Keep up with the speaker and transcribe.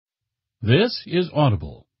This is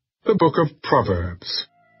Audible. The Book of Proverbs.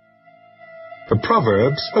 The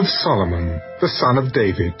Proverbs of Solomon, the son of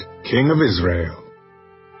David, king of Israel.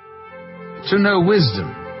 To know wisdom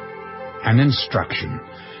and instruction,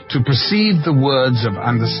 to perceive the words of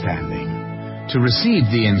understanding, to receive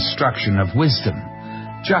the instruction of wisdom,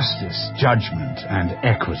 justice, judgment, and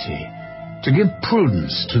equity, to give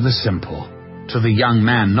prudence to the simple, to the young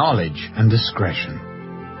man knowledge and discretion.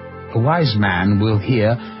 A wise man will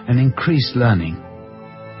hear and increase learning,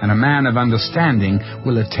 and a man of understanding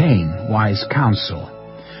will attain wise counsel.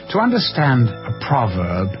 To understand a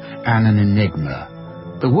proverb and an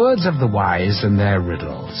enigma, the words of the wise and their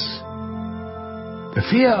riddles. The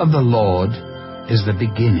fear of the Lord is the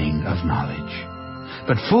beginning of knowledge,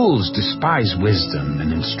 but fools despise wisdom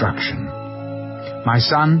and instruction. My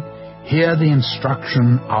son, hear the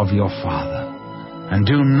instruction of your father, and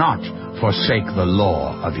do not forsake the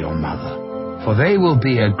law of your mother, for they will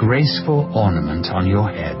be a graceful ornament on your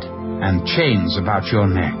head, and chains about your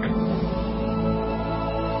neck.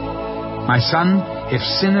 My son, if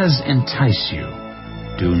sinners entice you,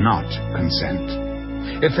 do not consent.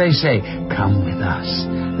 If they say, "Come with us,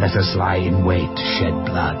 let us lie in wait to shed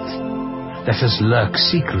blood. Let us lurk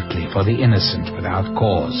secretly for the innocent without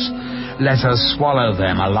cause. Let us swallow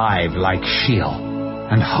them alive like Sheol,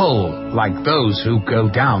 and whole like those who go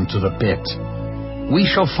down to the pit. We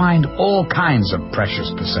shall find all kinds of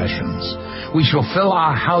precious possessions. We shall fill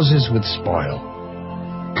our houses with spoil.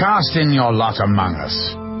 Cast in your lot among us.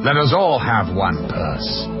 Let us all have one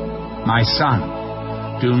purse. My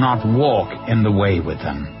son, do not walk in the way with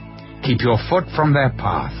them. Keep your foot from their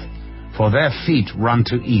path, for their feet run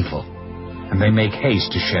to evil, and they make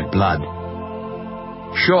haste to shed blood.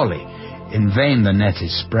 Surely in vain the net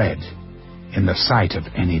is spread in the sight of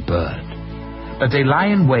any bird. But they lie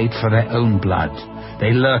in wait for their own blood.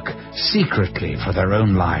 They lurk secretly for their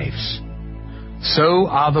own lives. So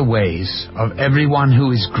are the ways of everyone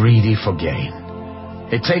who is greedy for gain.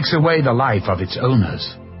 It takes away the life of its owners.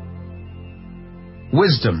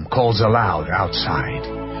 Wisdom calls aloud outside.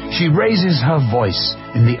 She raises her voice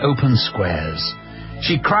in the open squares.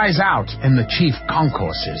 She cries out in the chief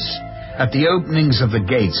concourses. At the openings of the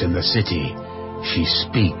gates in the city, she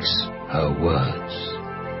speaks her words.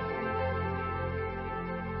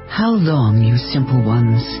 How long, you simple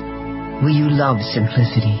ones, will you love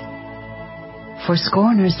simplicity? For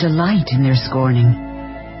scorners delight in their scorning,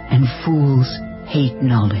 and fools hate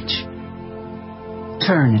knowledge.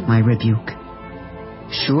 Turn at my rebuke.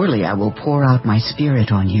 Surely I will pour out my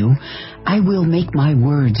spirit on you. I will make my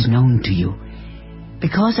words known to you,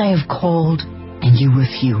 because I have called and you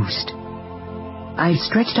refused. I have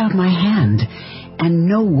stretched out my hand, and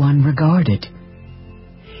no one regarded.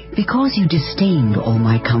 Because you disdained all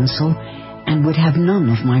my counsel, and would have none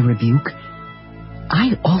of my rebuke,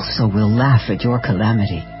 I also will laugh at your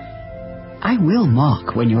calamity. I will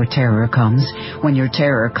mock when your terror comes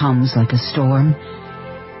like a storm,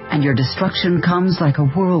 and your destruction comes like a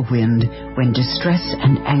whirlwind when distress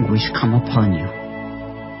and anguish come upon you.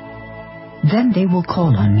 Then they will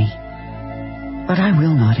call on me, but I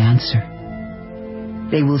will not answer.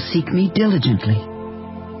 They will seek me diligently,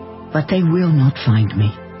 but they will not find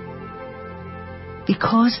me.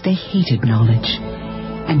 Because they hated knowledge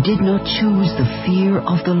and did not choose the fear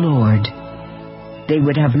of the Lord, they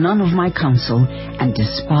would have none of my counsel and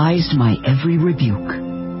despised my every rebuke.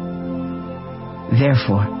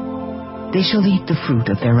 Therefore, they shall eat the fruit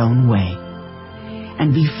of their own way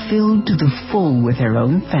and be filled to the full with their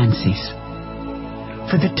own fancies.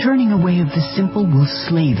 For the turning away of the simple will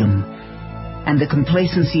slay them, and the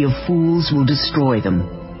complacency of fools will destroy them.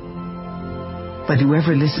 But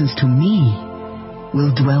whoever listens to me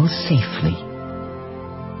will dwell safely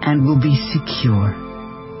and will be secure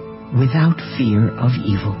without fear of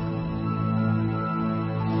evil.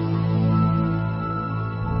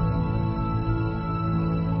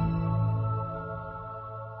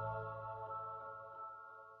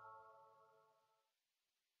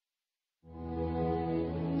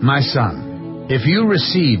 My son, if you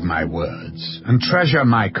receive my words and treasure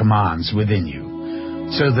my commands within you,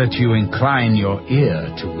 so that you incline your ear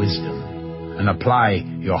to wisdom and apply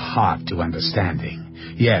your heart to understanding,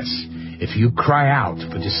 yes, if you cry out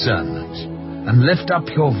for discernment and lift up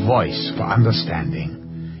your voice for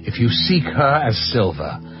understanding, if you seek her as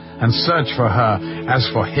silver and search for her as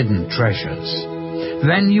for hidden treasures,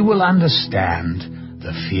 then you will understand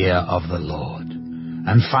the fear of the Lord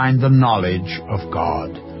and find the knowledge of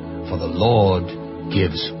God, for the Lord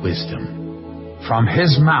gives wisdom. From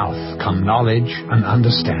his mouth come knowledge and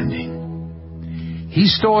understanding. He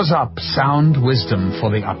stores up sound wisdom for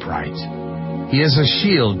the upright. He is a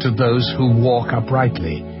shield to those who walk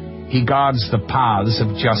uprightly. He guards the paths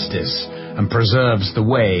of justice and preserves the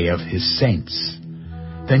way of his saints.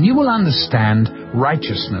 Then you will understand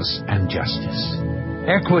righteousness and justice,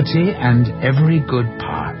 equity and every good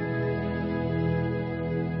path.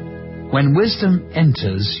 When wisdom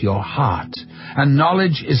enters your heart and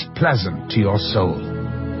knowledge is pleasant to your soul,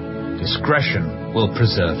 discretion will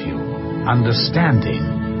preserve you,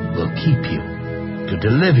 understanding will keep you, to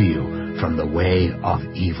deliver you from the way of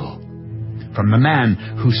evil, from the man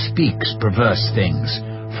who speaks perverse things,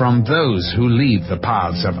 from those who leave the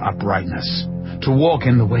paths of uprightness, to walk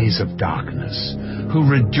in the ways of darkness,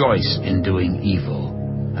 who rejoice in doing evil,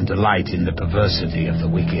 and delight in the perversity of the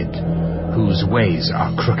wicked, whose ways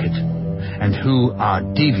are crooked, and who are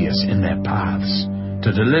devious in their paths,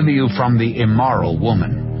 to deliver you from the immoral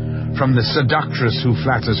woman, from the seductress who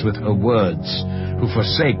flatters with her words, who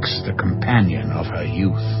forsakes the companion of her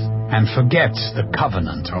youth, and forgets the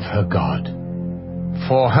covenant of her God.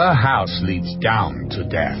 For her house leads down to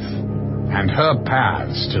death, and her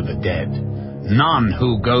paths to the dead. None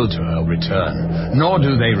who go to her return, nor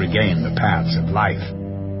do they regain the paths of life.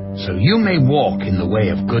 So you may walk in the way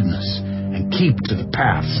of goodness, and keep to the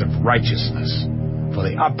paths of righteousness. For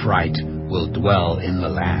the upright will dwell in the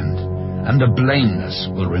land, and the blameless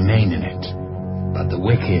will remain in it. But the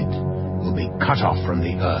wicked will be cut off from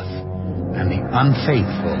the earth, and the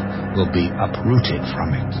unfaithful will be uprooted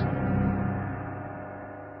from it.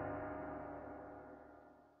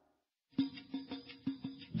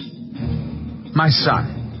 My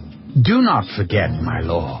son, do not forget my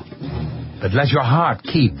law, but let your heart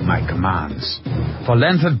keep my commands. For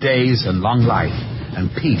length of days and long life and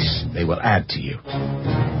peace they will add to you.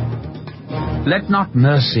 Let not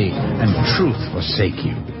mercy and truth forsake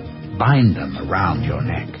you. Bind them around your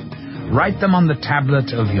neck. Write them on the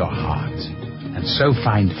tablet of your heart, and so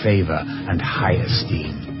find favor and high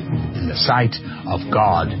esteem in the sight of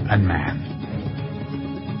God and man.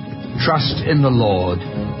 Trust in the Lord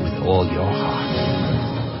with all your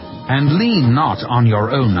heart, and lean not on your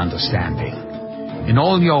own understanding. In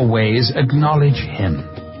all your ways acknowledge him,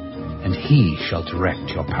 and he shall direct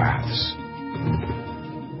your paths.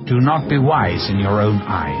 Do not be wise in your own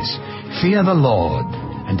eyes. Fear the Lord,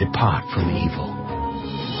 and depart from evil.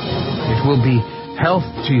 It will be health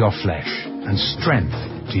to your flesh, and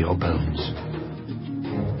strength to your bones.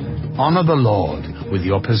 Honor the Lord with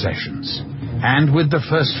your possessions, and with the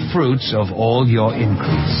first fruits of all your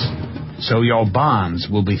increase. So your barns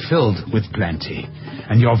will be filled with plenty,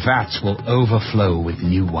 and your vats will overflow with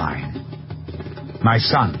new wine. My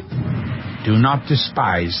son, do not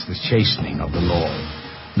despise the chastening of the Lord,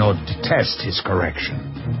 nor detest his correction.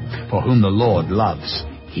 For whom the Lord loves,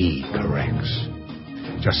 he corrects,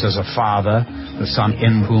 just as a father the son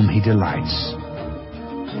in whom he delights.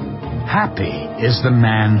 Happy is the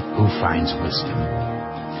man who finds wisdom,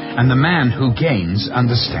 and the man who gains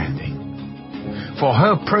understanding. For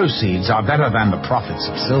her proceeds are better than the profits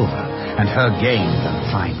of silver, and her gain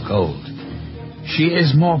than fine gold. She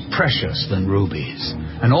is more precious than rubies,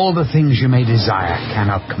 and all the things you may desire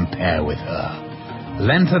cannot compare with her.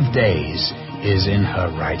 Length of days is in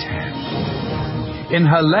her right hand. In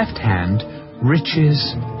her left hand, riches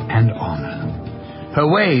and honor. Her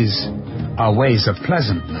ways are ways of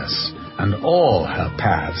pleasantness, and all her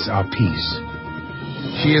paths are peace.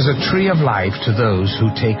 She is a tree of life to those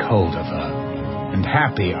who take hold of her, and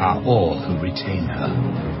happy are all who retain her.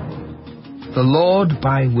 The Lord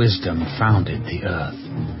by wisdom founded the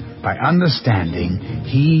earth. By understanding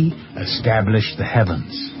he established the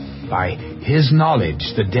heavens. By his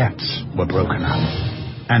knowledge the depths were broken up,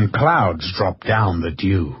 and clouds dropped down the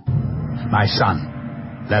dew. My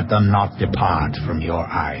son, let them not depart from your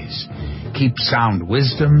eyes. Keep sound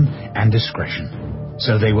wisdom and discretion,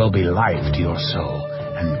 so they will be life to your soul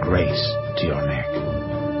and grace to your neck.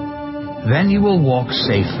 Then you will walk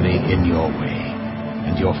safely in your way,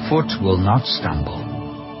 and your foot will not stumble.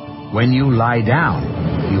 When you lie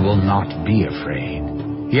down, you will not be afraid.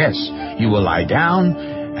 Yes, you will lie down,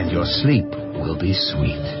 and your sleep will be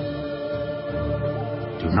sweet.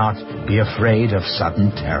 Do not be afraid of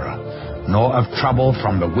sudden terror, nor of trouble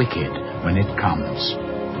from the wicked when it comes.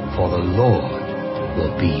 For the Lord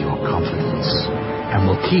will be your confidence, and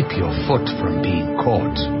will keep your foot from being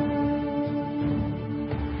caught.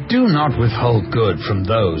 Do not withhold good from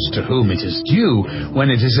those to whom it is due, when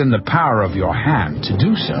it is in the power of your hand to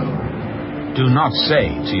do so. Do not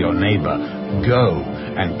say to your neighbor, "Go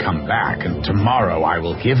and come back, and tomorrow I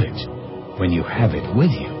will give it," when you have it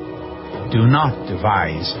with you. Do not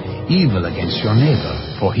devise evil against your neighbor,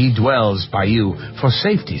 for he dwells by you for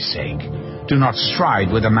safety's sake. Do not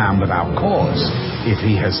stride with a man without cause, if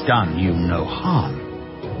he has done you no harm.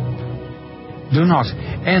 Do not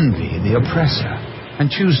envy the oppressor, and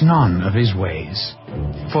choose none of his ways.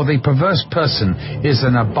 For the perverse person is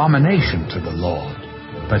an abomination to the Lord,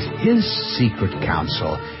 but his secret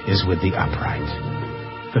counsel is with the upright.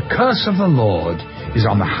 The curse of the Lord is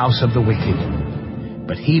on the house of the wicked,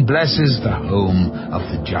 but he blesses the home of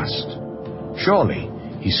the just. Surely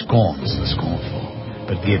he scorns the scornful,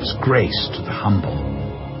 but gives grace to the humble.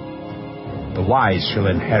 The wise shall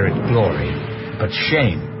inherit glory, but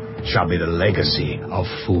shame shall be the legacy of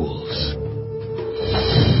fools.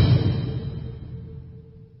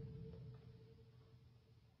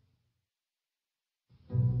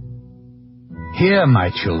 Hear, my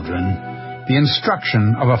children, the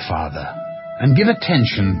instruction of a father, and give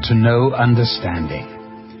attention to know understanding.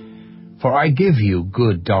 For I give you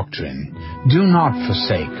good doctrine. Do not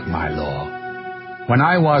forsake my law. When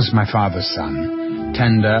I was my father's son,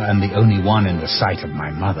 tender and the only one in the sight of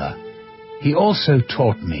my mother, he also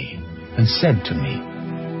taught me and said to me,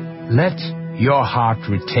 Let your heart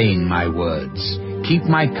retain my words, keep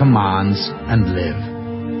my commands and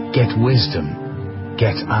live. Get wisdom,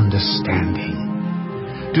 get understanding.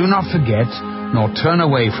 Do not forget, nor turn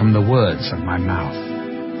away from the words of my mouth.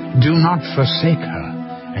 Do not forsake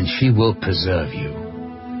her, and she will preserve you.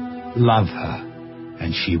 Love her,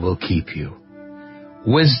 and she will keep you.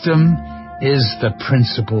 Wisdom is the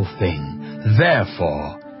principal thing.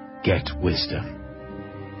 Therefore, get wisdom.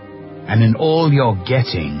 And in all your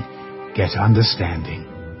getting, get understanding.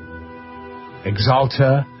 Exalt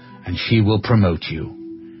her, and she will promote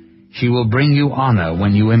you. She will bring you honor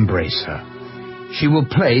when you embrace her. She will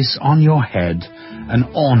place on your head an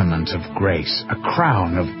ornament of grace, a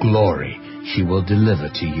crown of glory she will deliver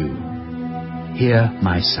to you. Hear,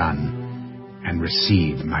 my son, and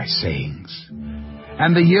receive my sayings.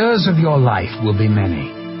 And the years of your life will be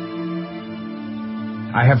many.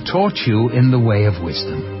 I have taught you in the way of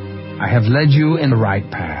wisdom. I have led you in the right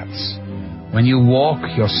paths. When you walk,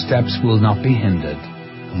 your steps will not be hindered,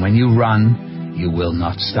 and when you run, you will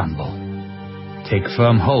not stumble. Take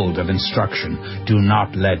firm hold of instruction. Do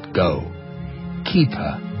not let go. Keep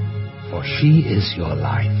her, for she is your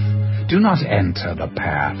life. Do not enter the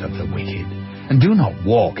path of the wicked, and do not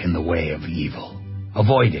walk in the way of evil.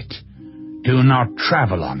 Avoid it. Do not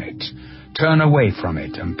travel on it. Turn away from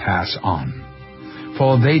it and pass on.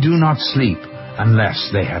 For they do not sleep unless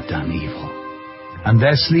they have done evil, and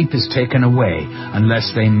their sleep is taken away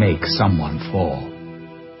unless they make someone fall.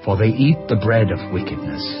 For they eat the bread of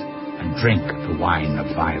wickedness and drink the wine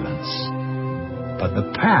of violence. But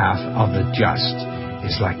the path of the just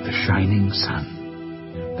is like the shining sun,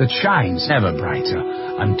 that shines ever brighter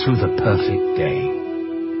unto the perfect day.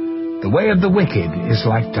 The way of the wicked is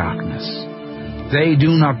like darkness. They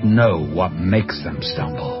do not know what makes them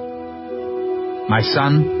stumble. My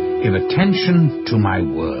son, give attention to my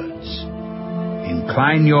words.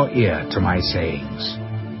 Incline your ear to my sayings.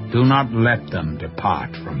 Do not let them depart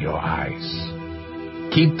from your eyes.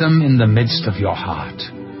 Keep them in the midst of your heart,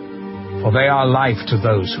 for they are life to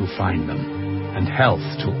those who find them, and health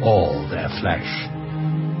to all their flesh.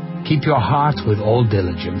 Keep your heart with all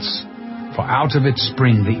diligence, for out of it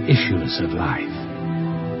spring the issues of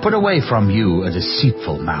life. Put away from you a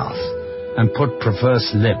deceitful mouth, and put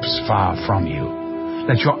perverse lips far from you.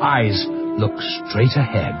 Let your eyes look straight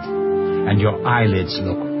ahead, and your eyelids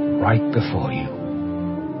look right before you.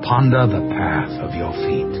 Ponder the path of your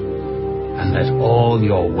feet, and let all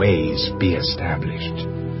your ways be established.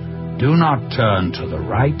 Do not turn to the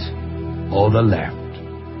right or the left.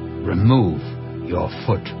 Remove your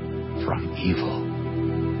foot from evil.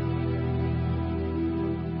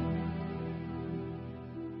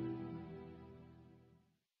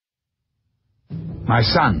 My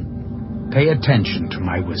son, pay attention to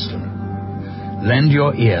my wisdom. Lend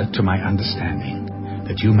your ear to my understanding,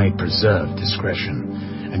 that you may preserve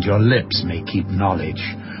discretion, and your lips may keep knowledge.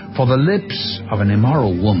 For the lips of an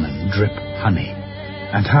immoral woman drip honey,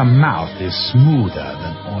 and her mouth is smoother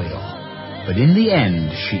than oil. But in the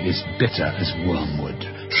end she is bitter as wormwood,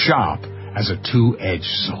 sharp as a two-edged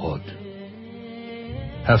sword.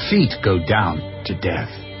 Her feet go down to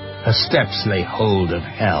death. Her steps lay hold of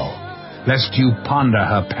hell, lest you ponder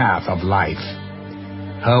her path of life.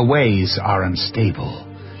 Her ways are unstable.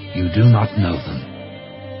 You do not know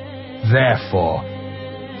them. Therefore,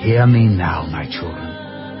 hear me now, my children,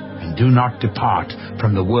 and do not depart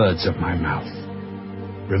from the words of my mouth.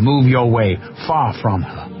 Remove your way far from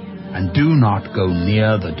her, and do not go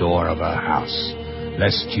near the door of her house,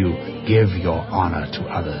 lest you give your honor to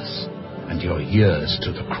others, and your years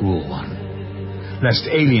to the cruel one. Lest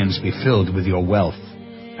aliens be filled with your wealth,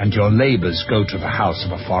 and your labors go to the house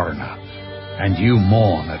of a foreigner, and you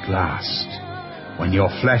mourn at last. when your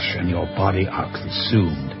flesh and your body are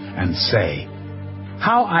consumed, and say,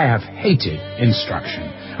 "How I have hated instruction,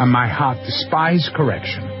 and my heart despised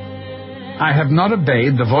correction. I have not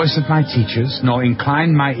obeyed the voice of my teachers, nor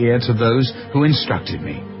inclined my ear to those who instructed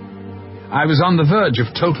me. I was on the verge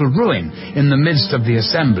of total ruin in the midst of the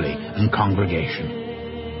assembly and congregation."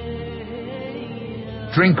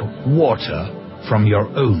 Drink water from your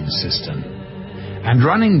own cistern, and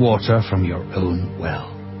running water from your own well.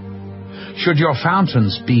 Should your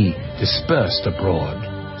fountains be dispersed abroad,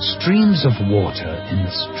 streams of water in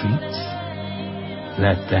the streets,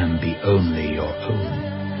 let them be only your own,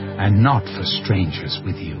 and not for strangers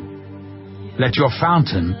with you. Let your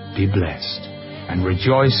fountain be blessed, and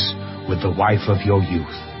rejoice with the wife of your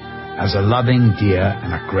youth, as a loving deer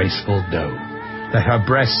and a graceful doe. Let her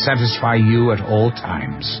breast satisfy you at all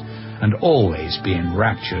times, and always be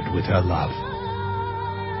enraptured with her love.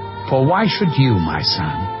 For why should you, my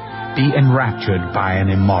son, be enraptured by an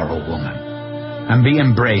immoral woman, and be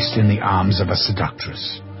embraced in the arms of a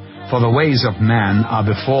seductress? For the ways of man are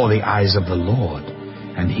before the eyes of the Lord,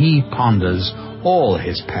 and he ponders all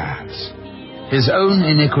his paths. His own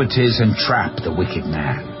iniquities entrap the wicked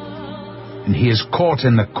man, and he is caught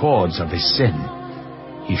in the cords of his sin.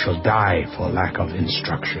 He shall die for lack of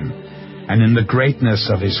instruction, and in the greatness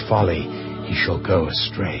of his folly he shall go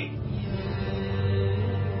astray.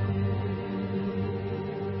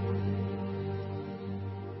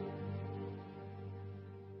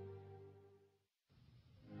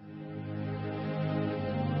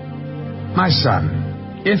 My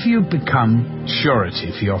son, if you become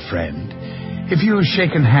surety for your friend, if you have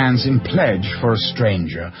shaken hands in pledge for a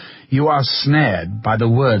stranger, you are snared by the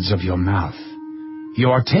words of your mouth. You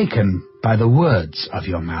are taken by the words of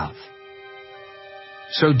your mouth.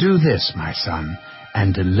 So do this, my son,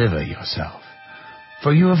 and deliver yourself,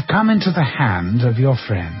 for you have come into the hand of your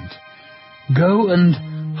friend. Go and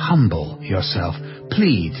humble yourself,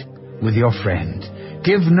 plead with your friend.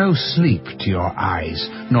 Give no sleep to your eyes,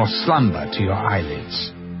 nor slumber to your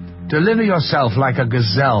eyelids. Deliver yourself like a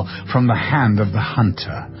gazelle from the hand of the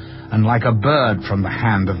hunter, and like a bird from the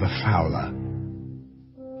hand of the fowler.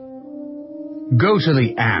 Go to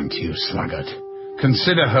the ant, you sluggard.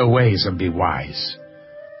 Consider her ways and be wise,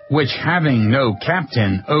 which, having no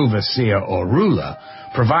captain, overseer, or ruler,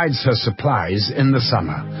 provides her supplies in the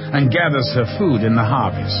summer, and gathers her food in the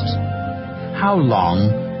harvest. How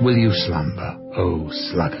long will you slumber, O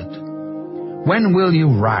sluggard? When will you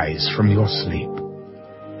rise from your sleep?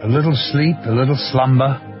 A little sleep, a little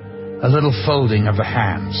slumber, a little folding of the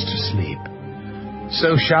hands to sleep.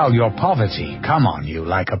 So shall your poverty come on you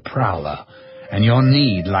like a prowler, and your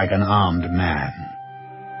need like an armed man.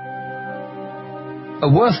 A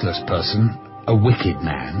worthless person, a wicked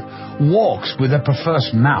man, walks with a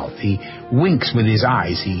perverse mouth. He winks with his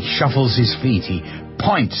eyes, he shuffles his feet, he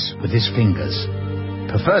points with his fingers.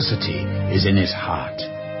 Perversity is in his heart.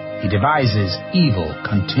 He devises evil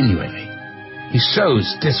continually. He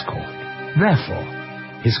sows discord. Therefore,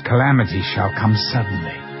 his calamity shall come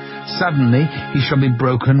suddenly. Suddenly he shall be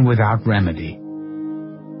broken without remedy.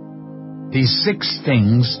 These 6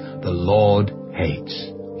 things the Lord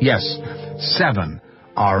hates. Yes, 7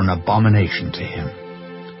 are an abomination to him: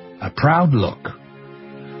 a proud look,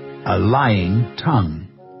 a lying tongue,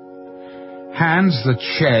 hands that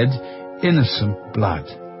shed innocent blood,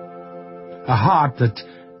 a heart that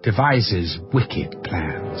devises wicked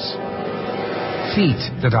plans,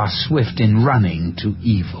 feet that are swift in running to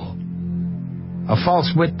evil, a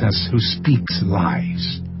false witness who speaks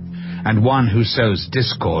lies, and one who sows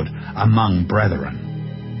discord among brethren.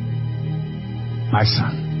 My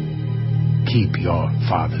son, keep your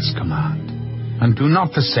father's command, and do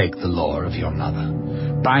not forsake the law of your mother.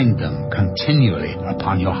 Bind them continually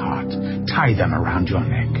upon your heart. Tie them around your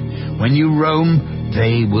neck. When you roam,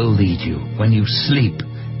 they will lead you. When you sleep,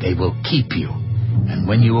 they will keep you. And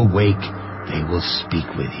when you awake, they will speak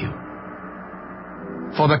with you.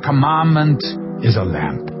 For the commandment is a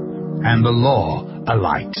lamp, and the law a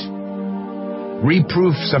light.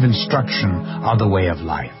 Reproofs of instruction are the way of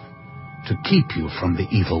life, to keep you from the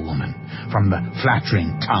evil woman, from the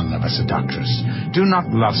flattering tongue of a seductress. Do not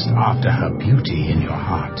lust after her beauty in your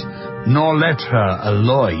heart, nor let her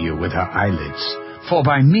allure you with her eyelids. For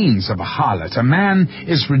by means of a harlot a man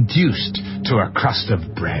is reduced to a crust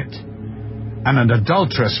of bread, and an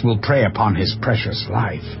adulteress will prey upon his precious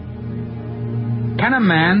life. Can a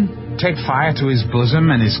man take fire to his bosom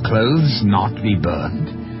and his clothes not be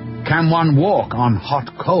burned? Can one walk on hot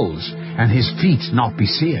coals and his feet not be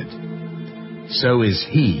seared? So is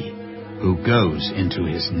he who goes into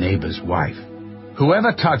his neighbor's wife.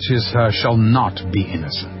 Whoever touches her shall not be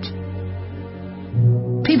innocent.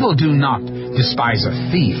 People do not Despise a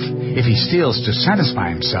thief if he steals to satisfy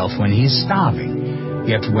himself when he is starving.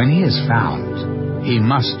 Yet when he is found, he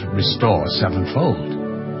must restore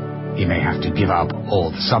sevenfold. He may have to give up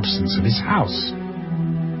all the substance of his house.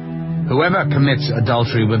 Whoever commits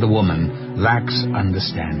adultery with a woman lacks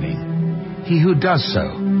understanding. He who does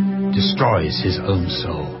so destroys his own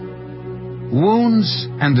soul. Wounds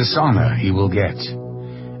and dishonor he will get,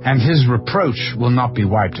 and his reproach will not be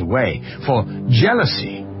wiped away, for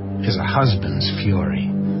jealousy is a husband's fury.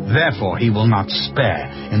 Therefore he will not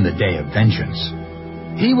spare in the day of vengeance.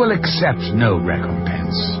 He will accept no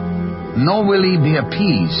recompense, nor will he be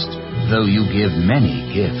appeased, though you give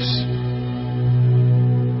many gifts.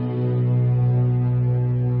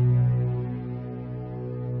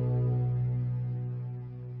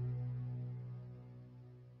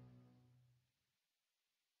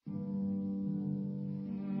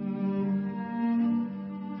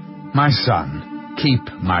 My son, keep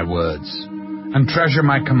my words, and treasure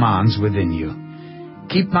my commands within you.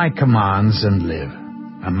 Keep my commands and live,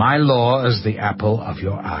 and my law as the apple of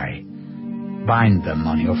your eye. Bind them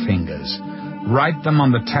on your fingers. Write them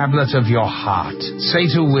on the tablet of your heart. Say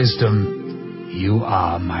to wisdom, you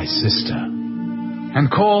are my sister. And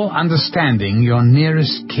call understanding your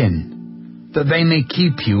nearest kin, that they may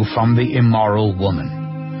keep you from the immoral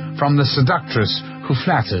woman, from the seductress who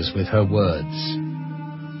flatters with her words.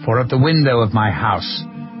 For at the window of my house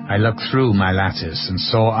I looked through my lattice, and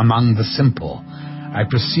saw among the simple, I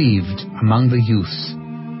perceived among the youths,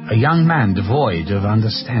 a young man devoid of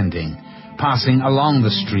understanding, passing along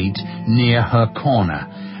the street near her corner,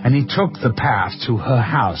 and he took the path to her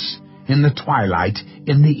house, in the twilight,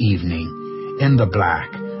 in the evening, in the black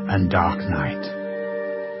and dark night.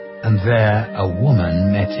 And there a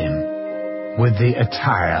woman met him, with the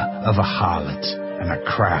attire of a harlot and a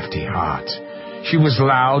crafty heart. She was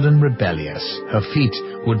loud and rebellious. Her feet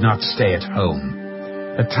would not stay at home.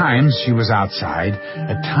 At times she was outside,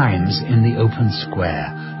 at times in the open square,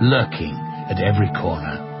 lurking at every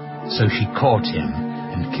corner. So she caught him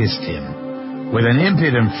and kissed him. With an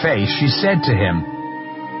impudent face she said to him,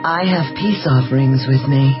 I have peace offerings with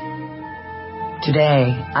me. Today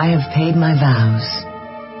I have paid my vows,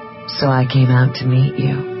 so I came out to meet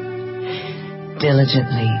you,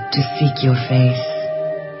 diligently to seek your face.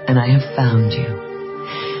 And I have found you.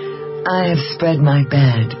 I have spread my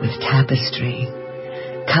bed with tapestry,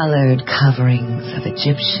 colored coverings of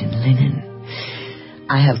Egyptian linen.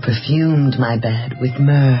 I have perfumed my bed with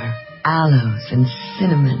myrrh, aloes, and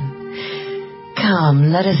cinnamon. Come,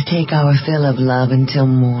 let us take our fill of love until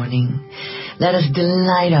morning. Let us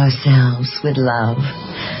delight ourselves with love.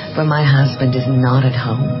 For my husband is not at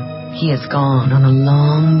home. He has gone on a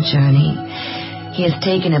long journey. He has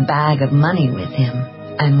taken a bag of money with him,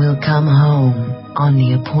 and will come home on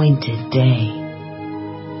the appointed day.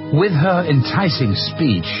 With her enticing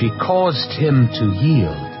speech she caused him to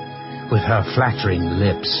yield. With her flattering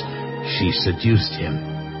lips she seduced him.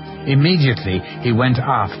 Immediately he went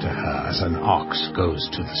after her as an ox goes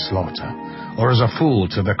to the slaughter, or as a fool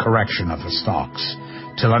to the correction of the stocks,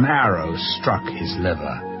 till an arrow struck his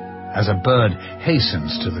liver. As a bird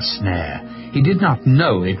hastens to the snare, he did not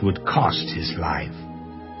know it would cost his life.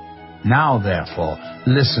 Now, therefore,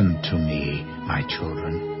 listen to me, my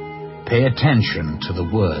children. Pay attention to the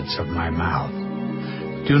words of my mouth.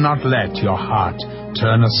 Do not let your heart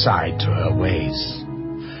turn aside to her ways.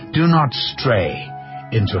 Do not stray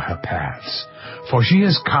into her paths, for she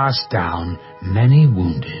has cast down many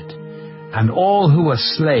wounded, and all who were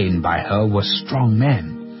slain by her were strong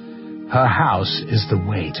men. Her house is the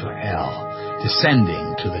way to hell,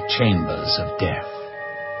 descending to the chambers of death.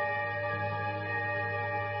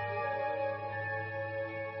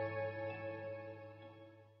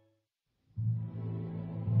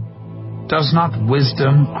 Does not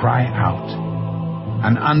wisdom cry out,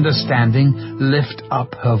 and understanding lift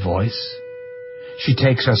up her voice? She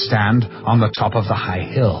takes her stand on the top of the high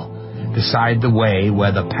hill, beside the way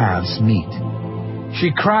where the paths meet.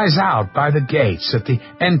 She cries out by the gates at the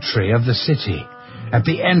entry of the city, at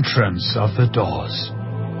the entrance of the doors.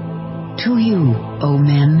 To you, O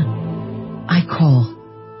men, I call,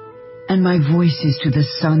 and my voice is to the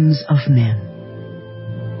sons of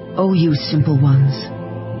men. O you simple ones,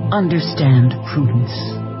 understand prudence.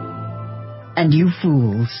 And you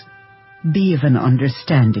fools, be of an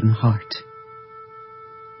understanding heart.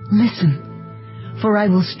 Listen, for I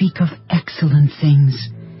will speak of excellent things,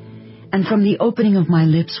 and from the opening of my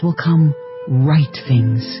lips will come right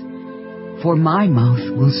things, for my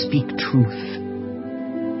mouth will speak truth.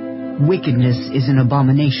 Wickedness is an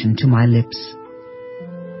abomination to my lips.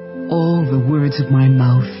 All the words of my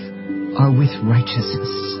mouth are with righteousness.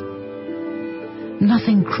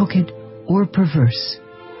 Nothing crooked or perverse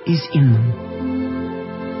is in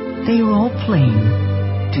them. They are all plain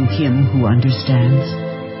to him who understands,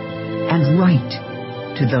 and right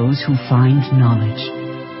to those who find knowledge.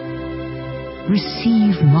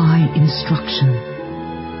 Receive my instruction,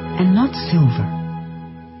 and not silver,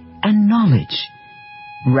 and knowledge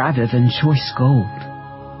rather than choice gold.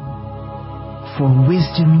 For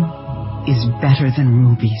wisdom is better than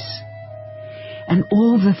rubies, and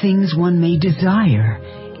all the things one may desire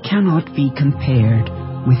cannot be compared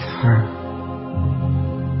with her.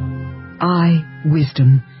 I,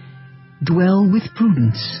 wisdom, dwell with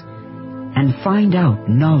prudence, and find out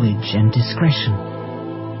knowledge and discretion.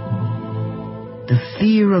 The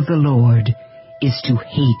fear of the Lord is to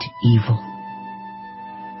hate evil.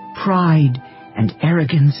 Pride and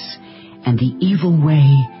arrogance and the evil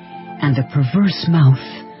way and the perverse mouth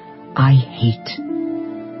I hate.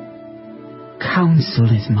 Counsel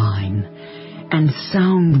is mine, and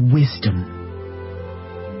sound wisdom.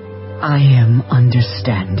 I am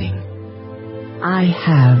understanding. I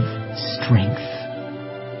have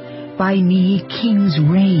strength. By me kings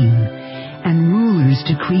reign, and rulers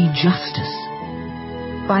decree justice.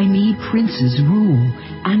 By me princes rule,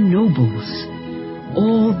 and nobles,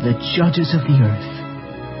 all the judges of the earth.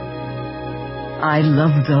 I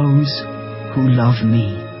love those who love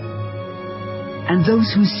me, and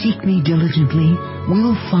those who seek me diligently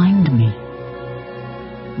will find me.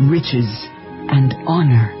 Riches and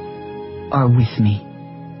honor are with me,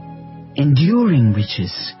 enduring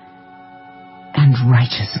riches and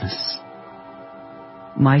righteousness.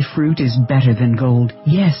 My fruit is better than gold,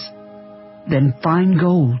 yes, than fine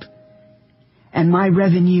gold, and my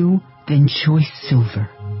revenue than choice silver.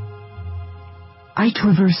 I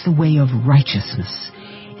traverse the way of righteousness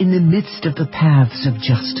in the midst of the paths of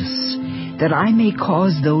justice, that I may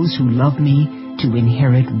cause those who love me to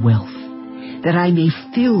inherit wealth, that I may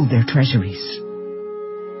fill their treasuries.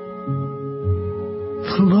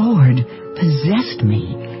 The Lord possessed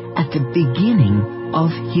me at the beginning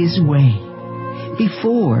of his way,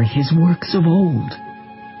 before his works of old.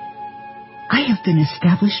 I have been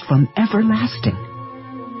established from everlasting,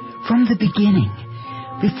 from the beginning,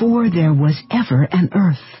 before there was ever an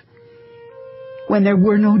earth. When there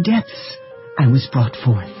were no depths, I was brought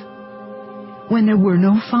forth. When there were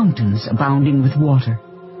no fountains abounding with water,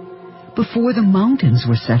 before the mountains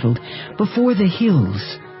were settled, before the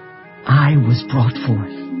hills, I was brought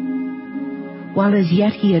forth. While as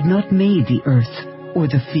yet he had not made the earth or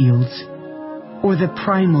the fields, or the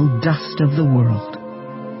primal dust of the world.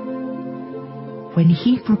 When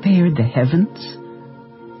he prepared the heavens,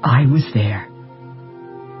 I was there.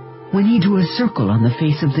 When he drew a circle on the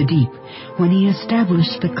face of the deep, when he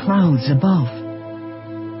established the clouds above,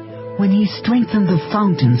 when he strengthened the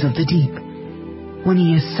fountains of the deep, when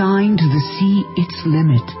he assigned to the sea its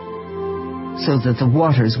limit, so that the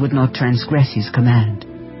waters would not transgress his command,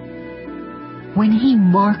 when he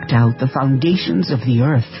marked out the foundations of the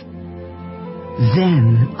earth,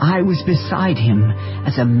 then I was beside him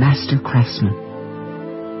as a master craftsman.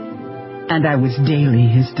 And I was daily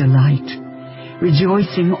his delight,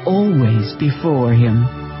 rejoicing always before him,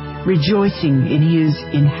 rejoicing in his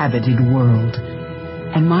inhabited world.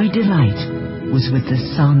 And my delight was with the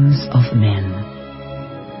sons of men.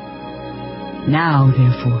 Now,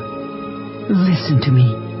 therefore, listen to me,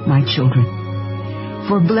 my children,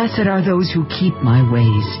 for blessed are those who keep my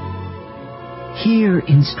ways. Hear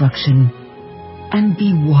instruction, and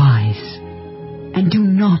be wise, and do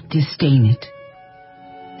not disdain it.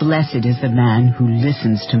 Blessed is the man who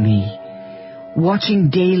listens to me, watching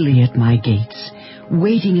daily at my gates,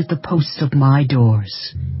 waiting at the posts of my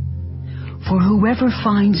doors. For whoever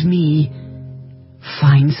finds me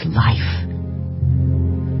finds life,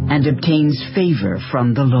 and obtains favor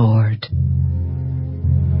from the Lord.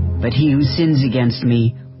 But he who sins against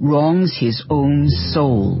me wrongs his own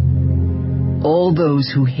soul. All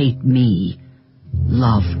those who hate me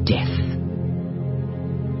love death.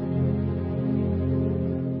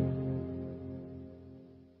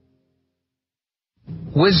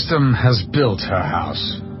 Wisdom has built her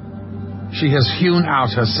house. She has hewn out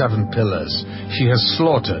her 7 pillars. She has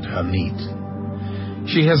slaughtered her meat.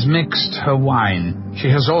 She has mixed her wine. She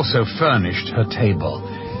has also furnished her table.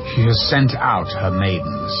 She has sent out her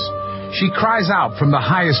maidens. She cries out from the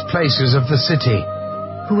highest places of the city.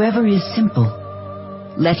 Whoever is simple,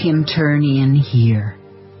 let him turn in here.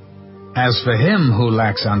 As for him who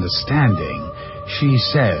lacks understanding, she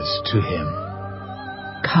says to him,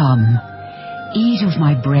 Come, eat of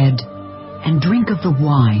my bread, and drink of the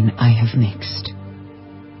wine I have mixed.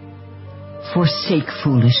 Forsake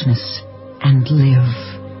foolishness, and live,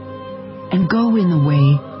 and go in the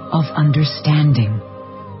way of understanding.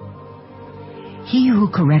 He who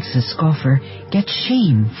corrects a scoffer gets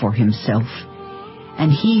shame for himself,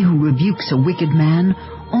 and he who rebukes a wicked man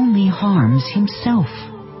only harms himself.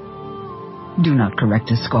 Do not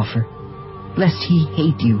correct a scoffer, lest he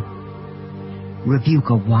hate you. Rebuke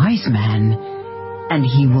a wise man, and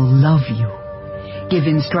he will love you. Give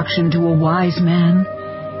instruction to a wise man,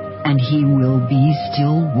 and he will be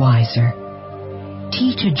still wiser.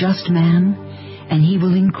 Teach a just man, and he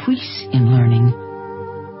will increase in learning.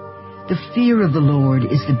 The fear of the Lord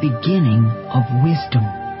is the beginning of wisdom,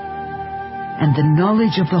 and the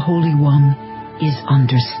knowledge of the Holy One is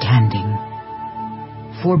understanding.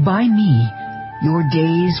 For by me your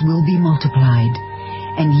days will be multiplied,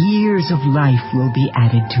 and years of life will be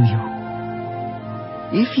added to you.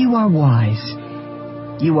 If you are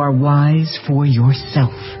wise for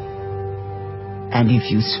yourself. And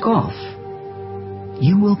if you scoff,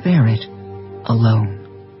 you will bear it alone.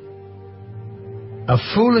 A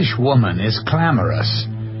foolish woman is clamorous.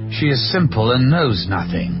 She is simple and knows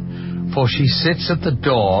nothing, for she sits at the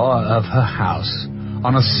door of her house,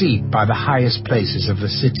 on a seat by the highest places of the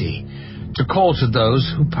city, to call to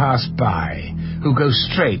those who pass by, who go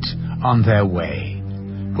straight on their way.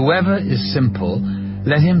 Whoever is simple,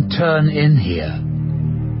 let him turn in here.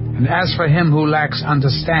 And as for him who lacks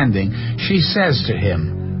understanding, she says to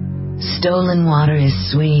him, Stolen water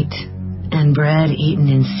is sweet, and bread eaten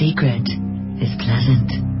in secret is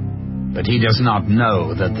pleasant. But he does not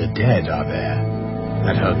know that the dead are there,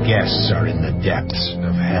 that her guests are in the depths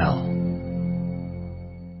of hell.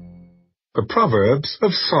 The Proverbs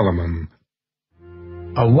of Solomon.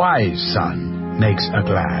 A wise son makes a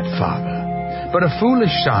glad father, but a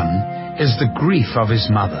foolish son is the grief of his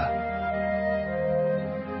mother.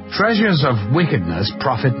 Treasures of wickedness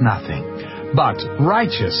profit nothing, but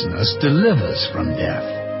righteousness delivers from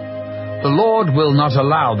death. The Lord will not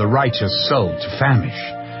allow the righteous soul to famish,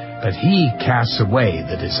 but he casts away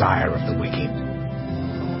the desire of the wicked.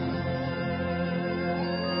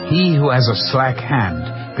 He who has a slack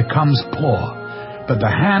hand becomes poor, but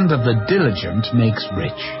the hand of the diligent makes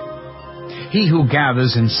rich. He who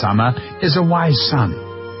gathers in summer is a wise son.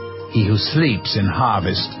 He who sleeps in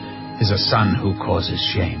harvest is a son who causes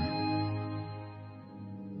shame.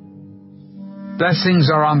 Blessings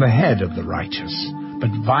are on the head of the righteous,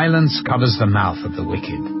 but violence covers the mouth of the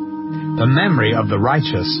wicked. The memory of the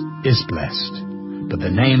righteous is blessed, but the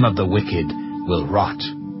name of the wicked will rot.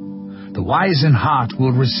 The wise in heart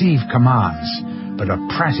will receive commands, but a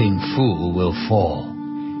prating fool will fall.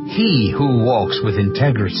 He who walks with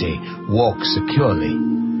integrity walks securely,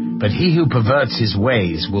 but he who perverts his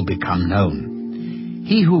ways will become known.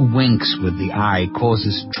 He who winks with the eye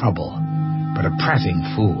causes trouble, but a prating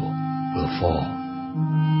fool will fall.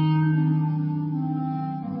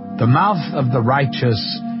 The mouth of the righteous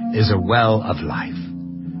is a well of life,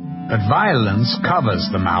 but violence covers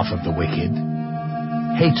the mouth of the wicked.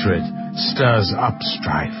 Hatred stirs up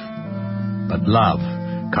strife, but love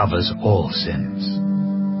covers all sins.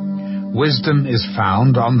 Wisdom is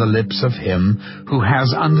found on the lips of him who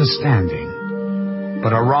has understanding,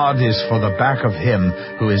 but a rod is for the back of him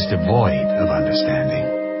who is devoid of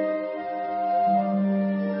understanding.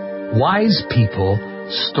 Wise people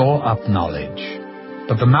store up knowledge,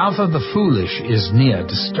 but the mouth of the foolish is near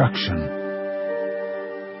destruction.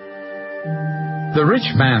 The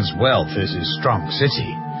rich man's wealth is his strong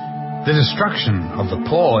city. The destruction of the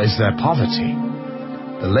poor is their poverty.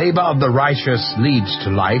 The labor of the righteous leads to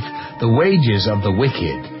life, the wages of the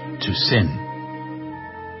wicked to sin.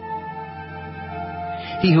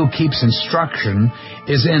 He who keeps instruction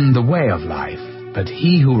is in the way of life, but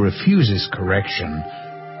he who refuses correction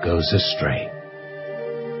goes astray.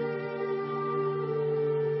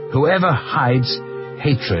 Whoever hides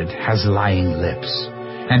hatred has lying lips,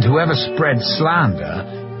 and whoever spreads slander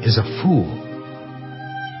is a fool.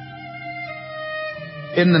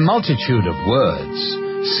 In the multitude of words,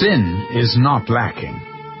 sin is not lacking,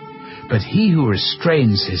 but he who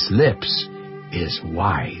restrains his lips is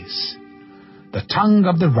wise. The tongue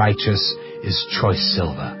of the righteous is choice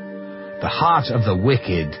silver. The heart of the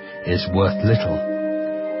wicked is worth little.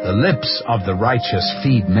 The lips of the righteous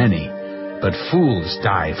feed many, but fools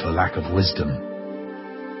die for lack of wisdom.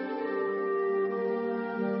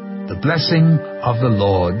 The blessing of the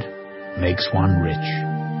Lord makes one rich,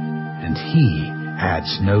 and he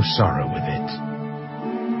adds no sorrow with it.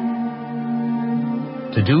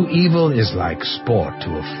 To do evil is like sport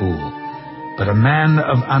to a fool, but a man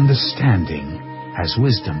of understanding has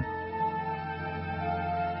wisdom.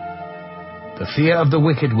 The fear of the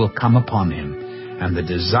wicked will come upon him, and the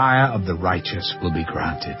desire of the righteous will be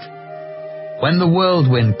granted. When the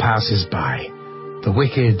whirlwind passes by, the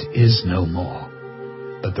wicked is no more.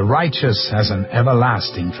 but the righteous has an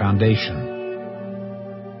everlasting foundation.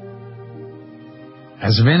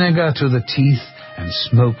 As vinegar to the teeth and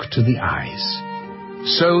smoke to the eyes,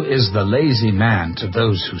 so is the lazy man to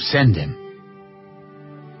those who send him.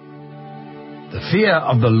 The fear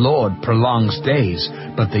of the Lord prolongs days,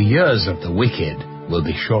 but the years of the wicked will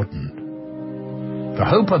be shortened. The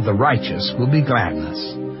hope of the righteous will be gladness,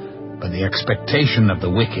 but the expectation of the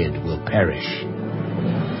wicked will perish.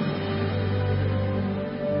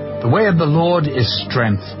 The way of the Lord is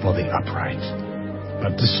strength for the upright,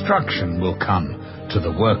 but destruction will come to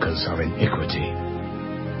the workers of iniquity.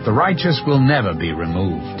 The righteous will never be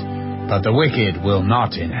removed, but the wicked will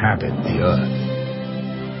not inhabit the earth.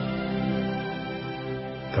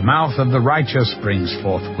 The mouth of the righteous brings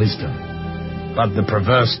forth wisdom, but the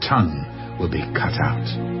perverse tongue will be cut out.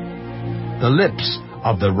 The lips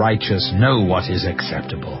of the righteous know what is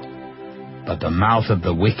acceptable, but the mouth of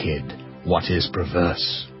the wicked what is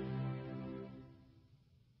perverse.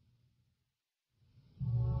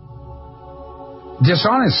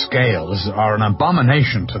 Dishonest scales are an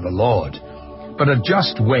abomination to the Lord, but a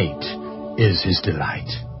just weight is his delight.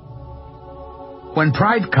 When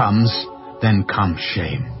pride comes, then comes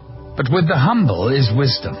shame, but with the humble is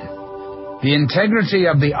wisdom. The integrity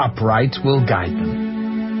of the upright will guide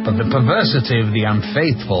them, but the perversity of the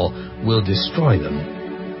unfaithful will destroy them.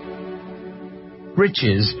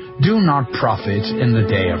 Riches do not profit in the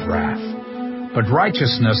day of wrath, but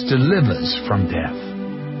righteousness delivers from death.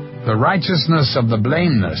 The righteousness of the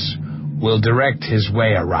blameless will direct his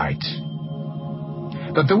way aright,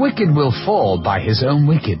 but the wicked will fall by his own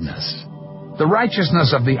wickedness. The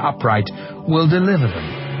righteousness of the upright will deliver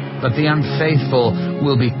them, but the unfaithful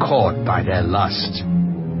will be caught by their lust.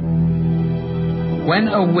 When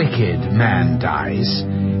a wicked man dies,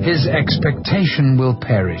 his expectation will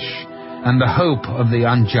perish, and the hope of the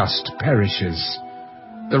unjust perishes.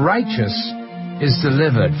 The righteous is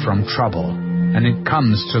delivered from trouble, and it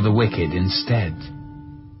comes to the wicked instead.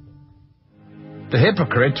 The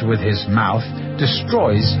hypocrite with his mouth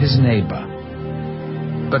destroys his neighbor,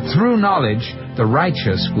 but through knowledge the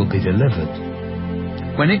righteous will be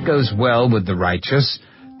delivered. When it goes well with the righteous,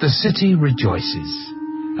 the city rejoices,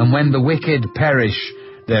 and when the wicked perish,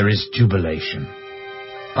 there is jubilation.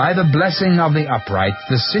 By the blessing of the upright,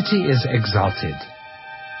 the city is exalted,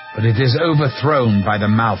 but it is overthrown by the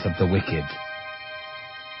mouth of the wicked.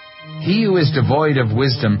 He who is devoid of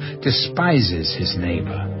wisdom despises his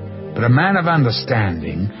neighbor, but a man of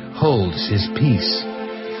understanding holds his peace.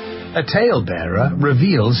 A talebearer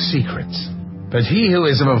reveals secrets, but he who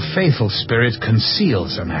is of a faithful spirit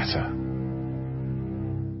conceals a matter.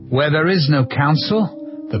 Where there is no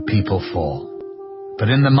counsel, the people fall, but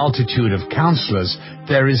in the multitude of counselors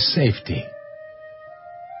there is safety.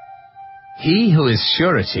 He who is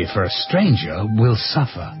surety for a stranger will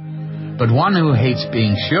suffer, but one who hates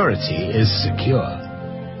being surety is secure.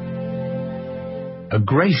 A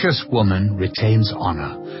gracious woman retains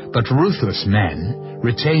honor, but ruthless men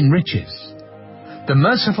retain riches. The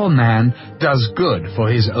merciful man does good for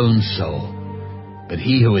his own soul, but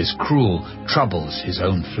he who is cruel troubles his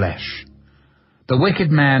own flesh. The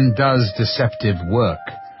wicked man does deceptive work,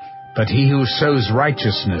 but he who sows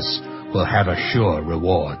righteousness will have a sure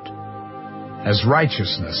reward. As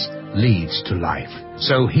righteousness leads to life,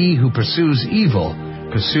 so he who pursues evil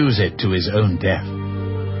pursues it to his own death.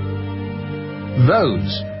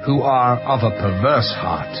 Those who are of a perverse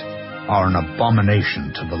heart are an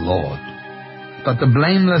abomination to the Lord, but the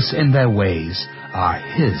blameless in their ways are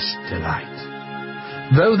his delight.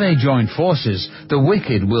 Though they join forces, the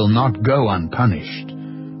wicked will not go unpunished,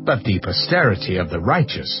 but the posterity of the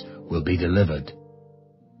righteous will be delivered.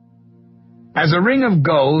 As a ring of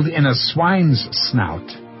gold in a swine's snout,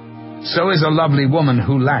 so is a lovely woman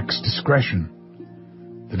who lacks discretion.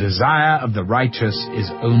 The desire of the righteous is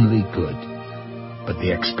only good, but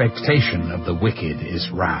the expectation of the wicked is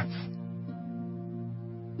wrath.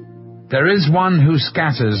 There is one who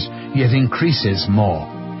scatters, yet increases more,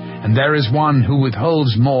 and there is one who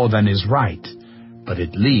withholds more than is right, but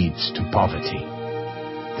it leads to poverty.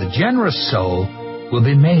 The generous soul will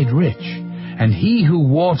be made rich, and he who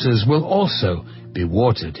waters will also be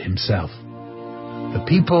watered himself. The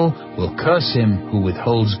people will curse him who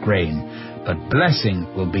withholds grain, but blessing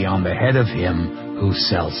will be on the head of him who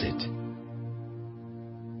sells it.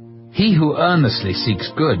 He who earnestly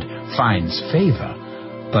seeks good finds favor,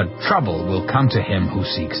 but trouble will come to him who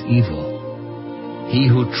seeks evil. He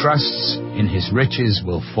who trusts in his riches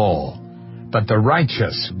will fall, but the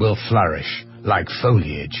righteous will flourish like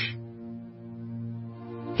foliage.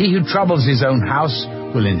 He who troubles his own house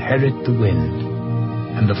will inherit the wind,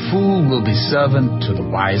 and the fool will be servant to the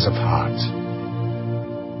wise of heart.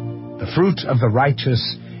 The fruit of the righteous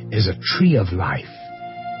is a tree of life,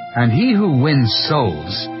 and he who wins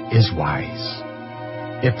souls is wise.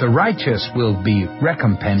 If the righteous will be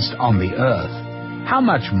recompensed on the earth, how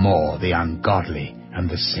much more the ungodly and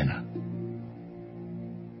the sinner?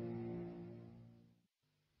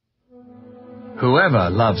 Whoever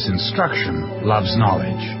loves instruction loves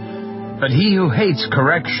knowledge, but he who hates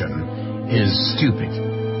correction is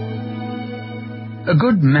stupid. A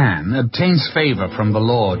good man obtains favor from the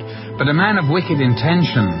Lord, but a man of wicked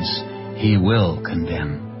intentions he will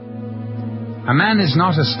condemn. A man is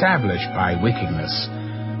not established by wickedness,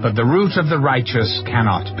 but the root of the righteous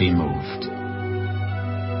cannot be moved.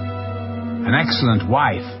 An excellent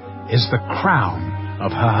wife is the crown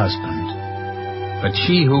of her husband, but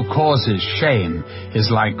she who causes shame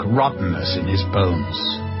is like rottenness in his bones.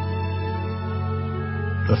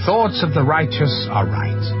 The thoughts of the righteous are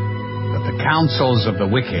right, but the counsels of the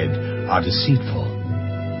wicked are deceitful.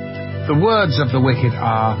 The words of the wicked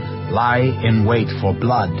lie in wait for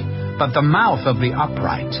blood, but the mouth of the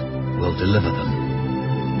upright will deliver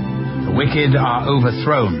them. The wicked are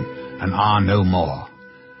overthrown and are no more,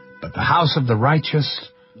 but the house of the righteous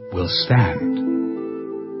will stand.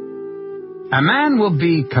 A man will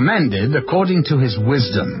be commended according to his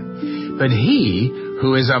wisdom, but he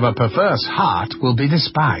who is of a perverse heart will be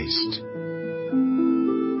despised.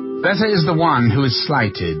 Better is the one who is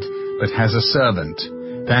slighted, but has a servant,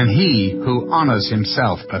 than he who honors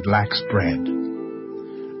himself but lacks bread.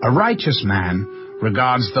 A righteous man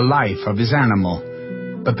regards the life of his animal,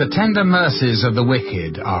 but the tender mercies of the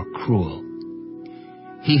wicked are cruel.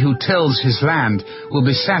 He who tills his land will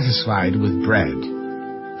be satisfied with bread,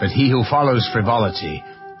 but he who follows frivolity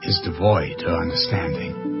is devoid of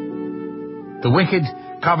understanding. The wicked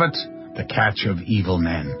covet the catch of evil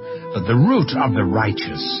men, but the root of the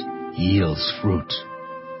righteous yields fruit.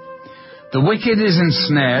 The wicked is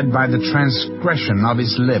ensnared by the transgression of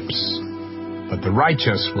his lips, but the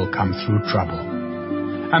righteous will come through trouble.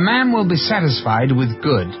 A man will be satisfied with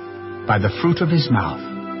good by the fruit of his mouth,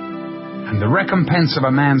 and the recompense of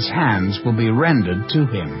a man's hands will be rendered to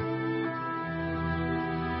him.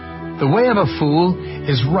 The way of a fool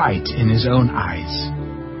is right in his own eyes,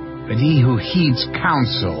 but he who heeds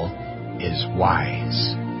counsel is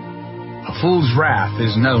wise. A fool's wrath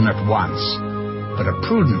is known at once, but a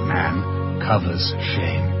prudent man covers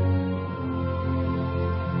shame.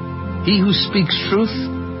 He who speaks truth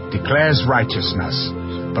declares righteousness,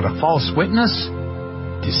 but a false witness,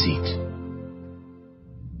 deceit.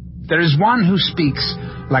 There is one who speaks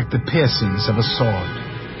like the piercings of a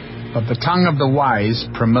sword, but the tongue of the wise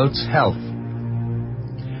promotes health.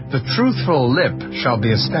 The truthful lip shall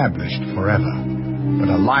be established forever, but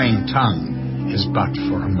a lying tongue is but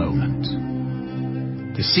for a moment.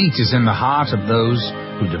 Deceit is in the heart of those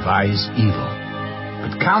who devise evil,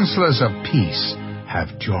 but counselors of peace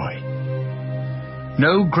have joy.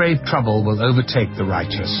 No grave trouble will overtake the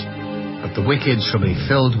righteous, but the wicked shall be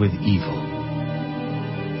filled with evil.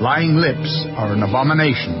 Lying lips are an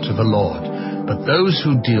abomination to the Lord, but those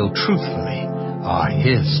who deal truthfully are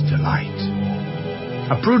his delight.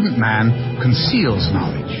 A prudent man conceals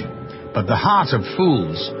knowledge, but the heart of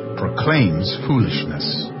fools proclaims foolishness.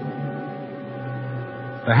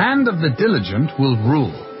 The hand of the diligent will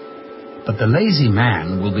rule, but the lazy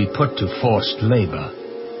man will be put to forced labor.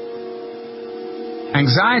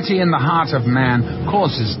 Anxiety in the heart of man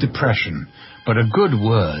causes depression, but a good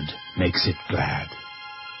word makes it glad.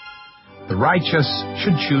 The righteous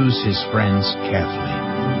should choose his friends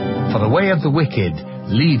carefully, for the way of the wicked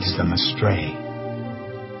leads them astray.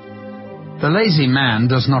 The lazy man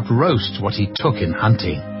does not roast what he took in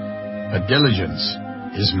hunting, but diligence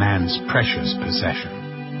is man's precious possession.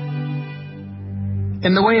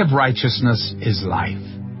 In the way of righteousness is life,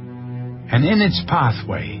 and in its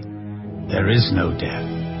pathway there is no death.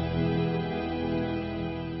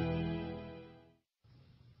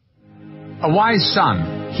 A wise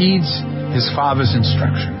son heeds his father's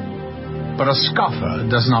instruction, but a scoffer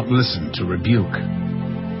does not listen to rebuke.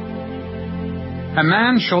 A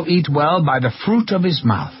man shall eat well by the fruit of his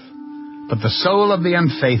mouth, but the soul of the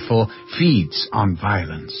unfaithful feeds on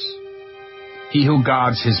violence. He who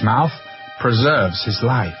guards his mouth preserves his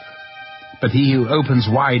life, but he who opens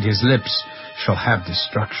wide his lips shall have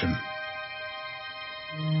destruction.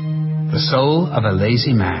 The soul of a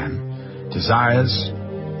lazy man desires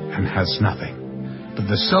and has nothing, but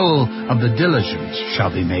the soul of the diligent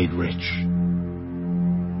shall be made rich.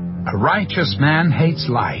 A righteous man hates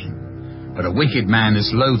lying, but a wicked man is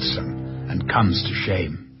loathsome and comes to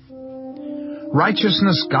shame.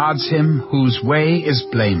 Righteousness guards him whose way is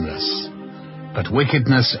blameless, but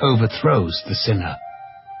wickedness overthrows the sinner.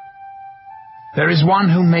 There is one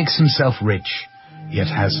who makes himself rich, yet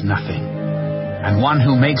has nothing, and one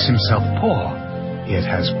who makes himself poor, yet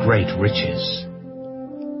has great riches.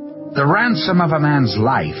 The ransom of a man's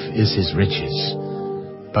life is his riches,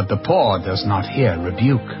 but the poor does not hear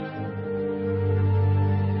rebuke.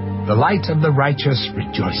 The light of the righteous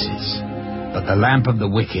rejoices, but the lamp of the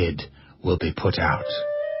wicked will be put out.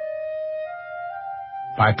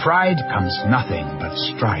 By pride comes nothing but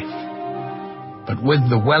strife, but with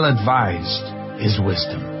the well-advised is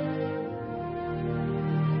wisdom.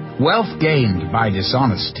 Wealth gained by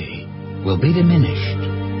dishonesty will be diminished,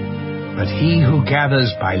 but he who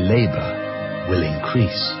gathers by labor will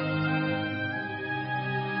increase.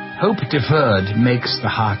 Hope deferred makes the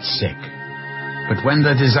heart sick, but when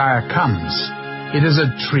the desire comes, it is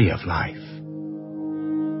a tree of life.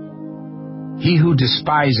 He who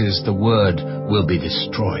despises the word will be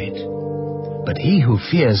destroyed, but he who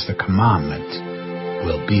fears the commandment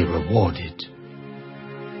will be rewarded.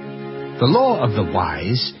 The law of the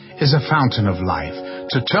wise is a fountain of life,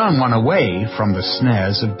 to turn one away from the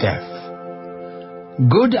snares of death.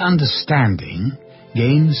 Good understanding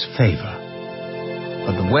gains favor,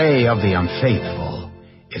 but the way of the unfaithful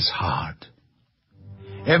is hard.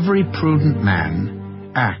 Every prudent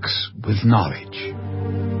man acts with knowledge,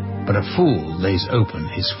 but a fool lays open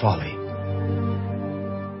his folly.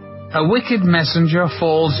 A wicked messenger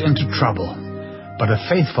falls into trouble, but a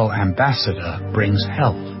faithful ambassador brings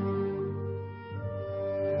health.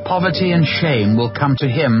 Poverty and shame will come to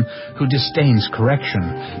him who disdains correction,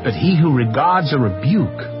 but he who regards a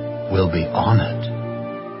rebuke will be honored.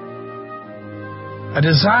 A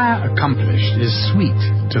desire accomplished is sweet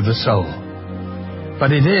to the soul,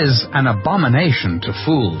 but it is an abomination to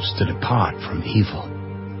fools to depart from evil.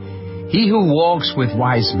 He who walks with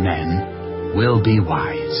wise men will be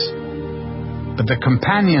wise, but the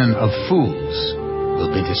companion of fools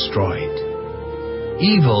will be destroyed.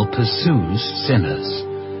 Evil pursues sinners,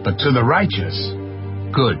 but to the righteous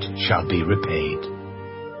good shall be repaid.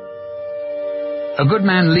 A good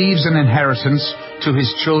man leaves an inheritance to his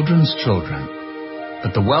children's children,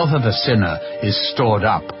 but the wealth of the sinner is stored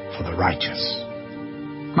up for the righteous.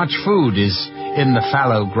 Much food is in the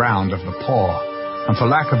fallow ground of the poor, and for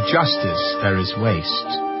lack of justice there is waste.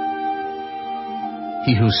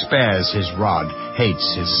 He who spares his rod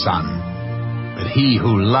hates his son, but he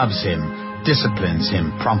who loves him disciplines him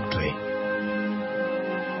promptly.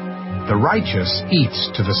 The righteous eats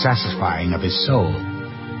to the satisfying of his soul,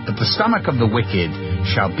 but the stomach of the wicked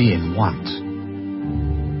shall be in want.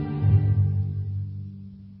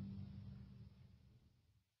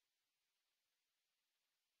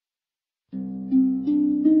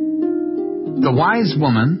 The wise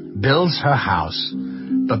woman builds her house,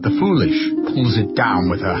 but the foolish pulls it down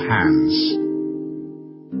with her hands.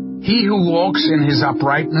 He who walks in his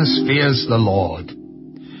uprightness fears the Lord,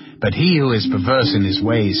 but he who is perverse in his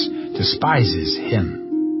ways despises him.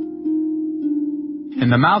 In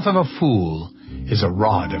the mouth of a fool is a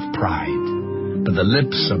rod of pride, but the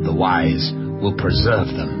lips of the wise will preserve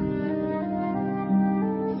them.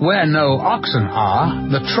 Where no oxen are,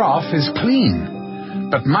 the trough is clean,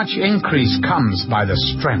 but much increase comes by the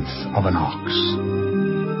strength of an ox.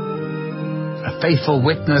 A faithful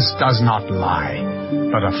witness does not lie,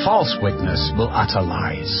 but a false witness will utter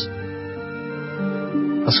lies.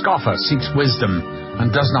 A scoffer seeks wisdom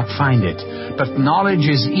and does not find it, but knowledge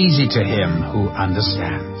is easy to him who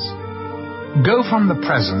understands. Go from the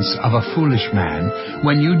presence of a foolish man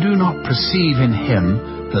when you do not perceive in him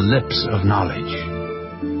the lips of knowledge.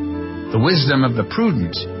 The wisdom of the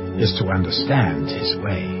prudent is to understand his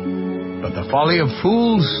way, but the folly of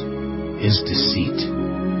fools is deceit.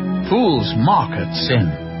 Fools mock at sin,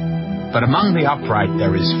 but among the upright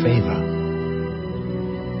there is favor.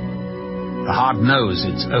 The heart knows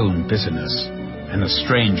its own bitterness, and a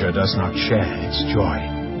stranger does not share its joy.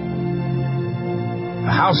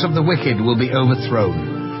 The house of the wicked will be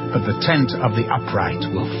overthrown, but the tent of the upright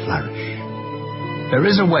will flourish. There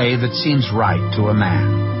is a way that seems right to a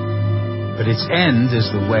man, but its end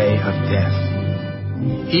is the way of death.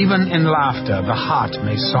 Even in laughter the heart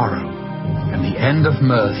may sorrow, and the end of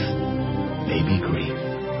mirth may be grief.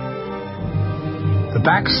 The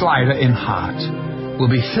backslider in heart will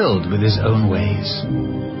be filled with his own ways,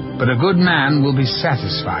 but a good man will be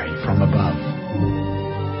satisfied from above.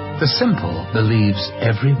 The simple believes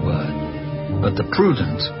every word, but the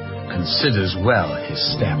prudent considers well his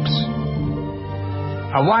steps.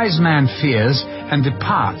 A wise man fears and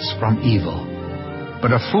departs from evil,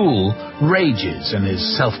 but a fool rages and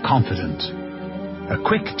is self-confident. A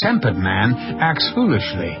quick-tempered man acts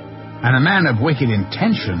foolishly, and a man of wicked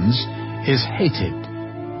intentions is hated.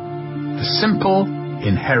 The simple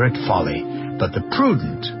inherit folly, but the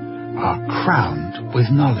prudent are crowned with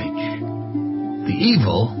knowledge. The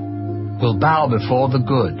evil will bow before the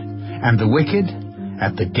good, and the wicked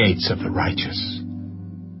at the gates of the righteous.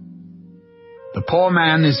 The poor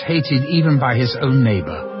man is hated even by his own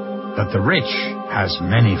neighbor, but the rich has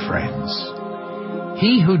many friends.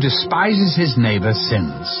 He who despises his neighbor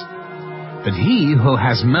sins, but he who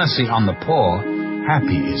has mercy on the poor,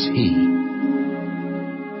 happy is he.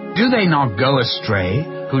 Do they not go astray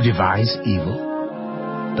who devise evil?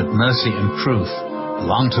 But mercy and truth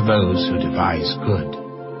belong to those who devise good.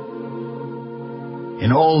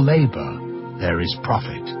 In all labor there is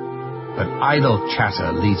profit, but idle chatter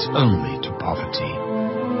leads only to poverty.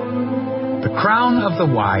 The crown of the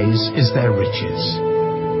wise is their riches,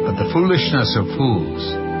 but the foolishness of fools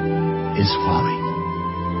is folly.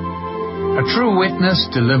 A true witness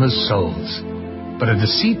delivers souls, but a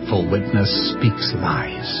deceitful witness speaks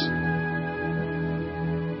lies.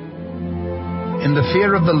 In the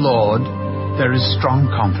fear of the Lord there is strong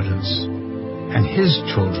confidence, and his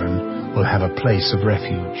children will have a place of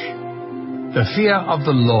refuge. The fear of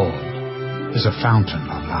the Lord is a fountain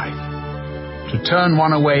of life, to turn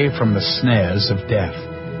one away from the snares of death.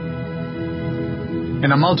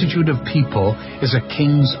 In a multitude of people is a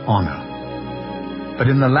king's honor, but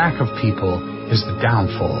in the lack of people is the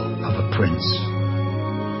downfall of a prince.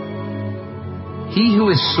 He who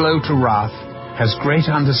is slow to wrath has great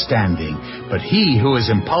understanding, but he who is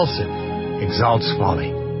impulsive exalts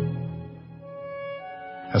folly.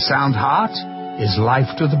 A sound heart is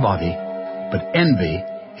life to the body, but envy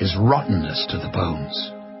is rottenness to the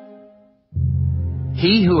bones.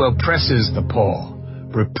 He who oppresses the poor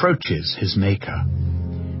reproaches his Maker,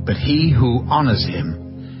 but he who honors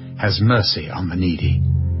him has mercy on the needy.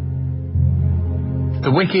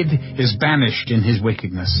 The wicked is banished in his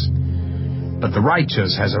wickedness, but the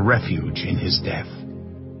righteous has a refuge in his death.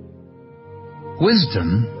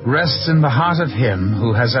 Wisdom rests in the heart of him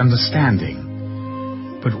who has understanding,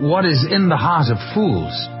 but what is in the heart of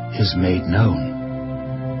fools is made known.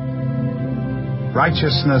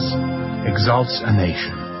 Righteousness exalts a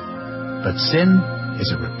nation, but sin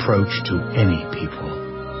is a reproach to any people.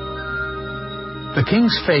 The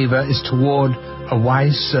king's favor is toward a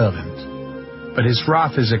wise servant, but his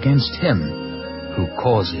wrath is against him who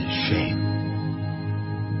causes shame.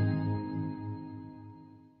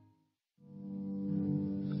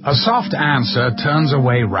 A soft answer turns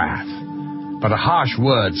away wrath, but a harsh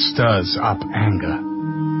word stirs up anger.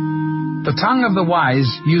 The tongue of the wise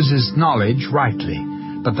uses knowledge rightly,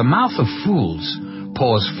 but the mouth of fools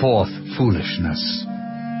pours forth foolishness.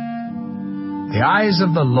 The eyes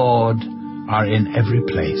of the Lord are in every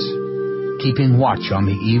place, keeping watch on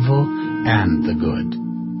the evil and the good.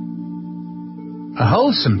 A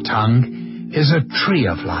wholesome tongue is a tree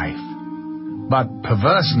of life, but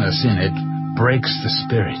perverseness in it breaks the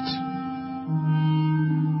spirit.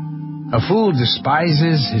 A fool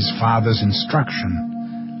despises his father's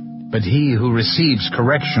instruction, but he who receives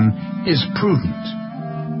correction is prudent.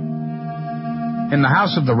 In the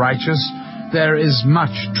house of the righteous there is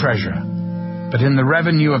much treasure, but in the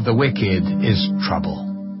revenue of the wicked is trouble.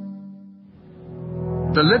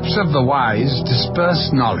 The lips of the wise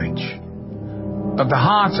disperse knowledge, but the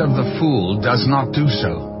heart of the fool does not do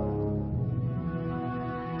so.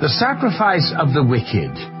 The sacrifice of the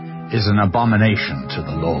wicked is an abomination to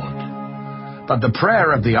the Lord, but the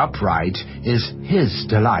prayer of the upright is his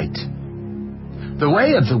delight. The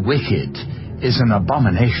way of the wicked is an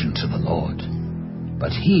abomination to the Lord,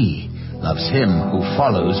 but he loves him who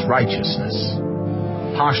follows righteousness.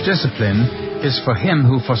 Harsh discipline is for him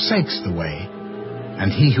who forsakes the way,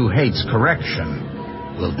 and he who hates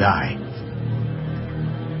correction will die.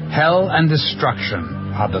 Hell and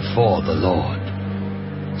destruction are before the Lord,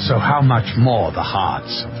 so how much more the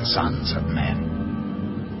hearts of the sons of men?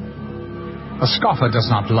 A scoffer does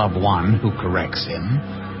not love one who corrects him,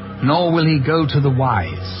 nor will he go to the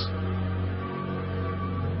wise.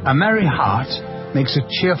 A merry heart makes a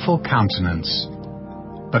cheerful countenance,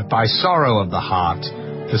 but by sorrow of the heart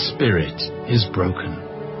the spirit is broken.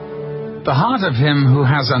 The heart of him who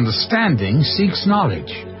has understanding seeks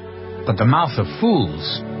knowledge, but the mouth of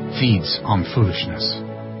fools feeds on foolishness.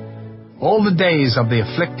 All the days of the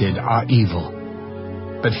afflicted are evil,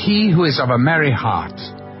 but he who is of a merry heart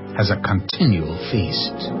has a continual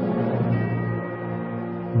feast.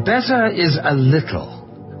 Better is a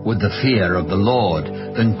little with the fear of the Lord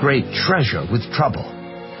than great treasure with trouble.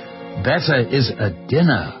 Better is a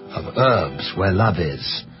dinner of herbs where love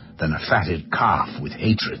is than a fatted calf with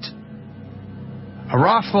hatred. A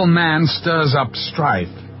wrathful man stirs up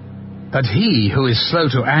strife, but he who is slow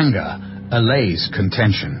to anger allays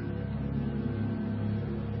contention.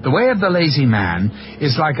 The way of the lazy man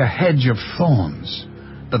is like a hedge of thorns,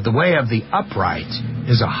 but the way of the upright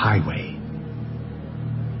is a highway.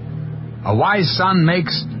 A wise son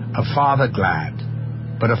makes a father glad,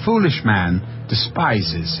 but a foolish man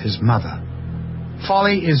despises his mother.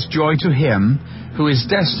 Folly is joy to him who is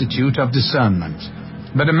destitute of discernment,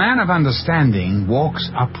 but a man of understanding walks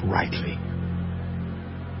uprightly.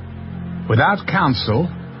 Without counsel,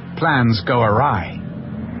 plans go awry,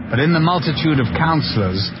 but in the multitude of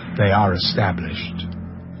counselors they are established.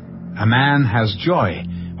 A man has joy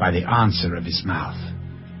by the answer of his mouth,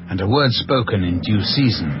 and a word spoken in due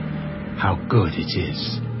season, how good it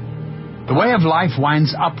is. The way of life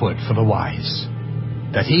winds upward for the wise,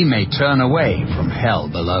 that he may turn away from hell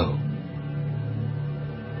below.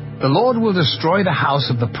 The Lord will destroy the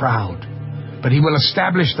house of the proud, but he will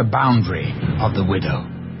establish the boundary of the widow.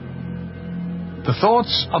 The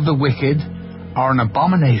thoughts of the wicked are an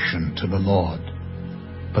abomination to the Lord,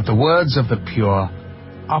 but the words of the pure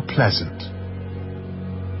are pleasant.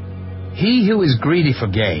 He who is greedy for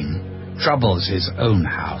gain troubles his own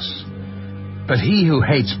house, but he who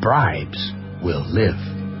hates bribes will live.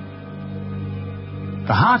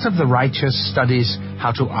 The heart of the righteous studies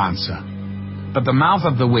how to answer, but the mouth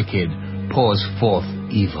of the wicked pours forth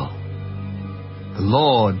evil. The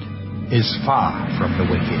Lord is far from the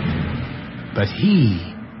wicked, but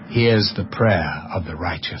he hears the prayer of the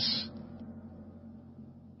righteous.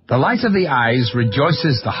 The light of the eyes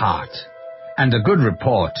rejoices the heart, and a good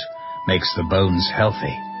report makes the bones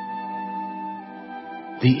healthy.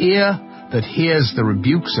 The ear that hears the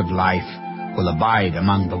rebukes of life will abide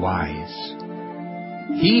among the wise.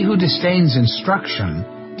 He who disdains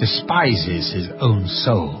instruction despises his own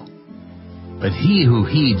soul, but he who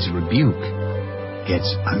heeds rebuke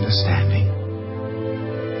gets understanding.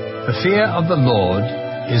 The fear of the Lord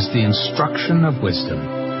is the instruction of wisdom,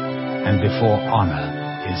 and before honor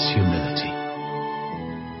is humility.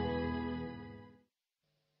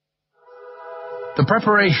 The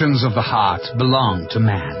preparations of the heart belong to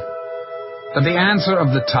man, but the answer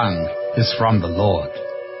of the tongue is from the Lord.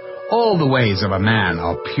 All the ways of a man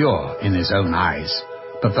are pure in his own eyes,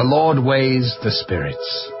 but the Lord weighs the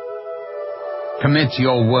spirits. Commit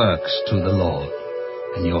your works to the Lord,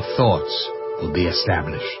 and your thoughts will be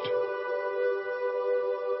established.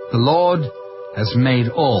 The Lord has made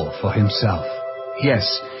all for himself, yes,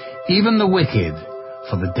 even the wicked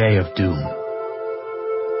for the day of doom.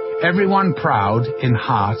 Everyone proud in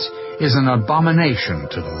heart is an abomination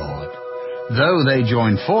to the Lord. Though they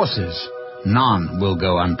join forces, none will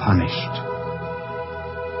go unpunished.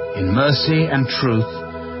 In mercy and truth,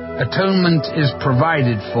 atonement is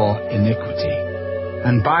provided for iniquity,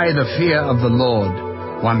 and by the fear of the Lord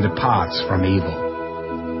one departs from evil.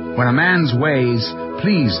 When a man's ways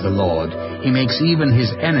please the Lord, he makes even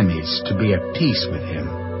his enemies to be at peace with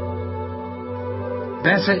him.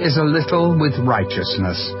 Better is a little with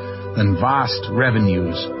righteousness than vast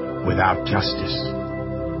revenues without justice.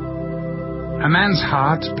 A man's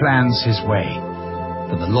heart plans his way,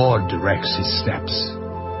 but the Lord directs his steps.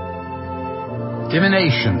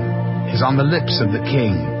 Divination is on the lips of the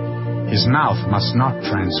king. His mouth must not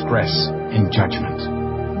transgress in judgment.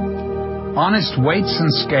 Honest weights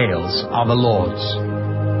and scales are the Lord's.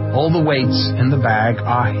 All the weights in the bag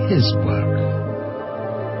are his work.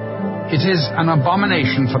 It is an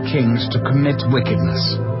abomination for kings to commit wickedness,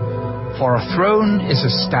 for a throne is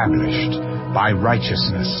established by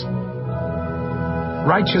righteousness.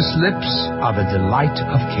 Righteous lips are the delight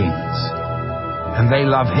of kings, and they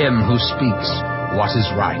love him who speaks what is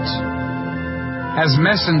right. As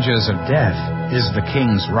messengers of death is the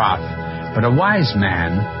king's wrath, but a wise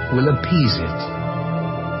man will appease it.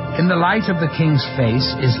 In the light of the king's face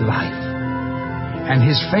is life, and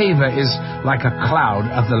his favor is like a cloud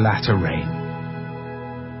of the latter rain.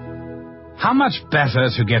 How much better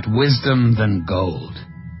to get wisdom than gold,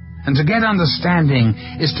 and to get understanding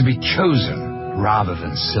is to be chosen rather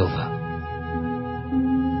than silver.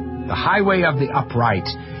 The highway of the upright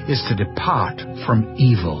is to depart from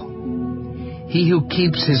evil. He who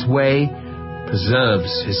keeps his way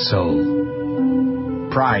preserves his soul.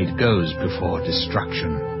 Pride goes before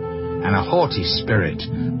destruction, and a haughty spirit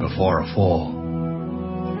before a fall.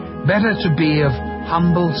 Better to be of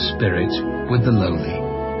humble spirit with the lowly,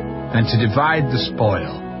 than to divide the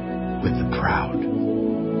spoil with the proud.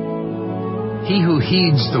 He who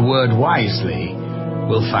heeds the word wisely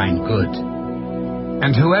will find good,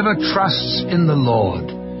 and whoever trusts in the Lord,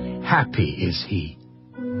 happy is he.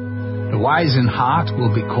 The wise in heart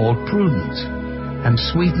will be called prudent, and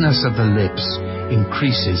sweetness of the lips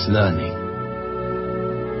increases learning.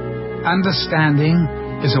 Understanding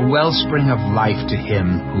is a wellspring of life to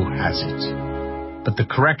him who has it, but the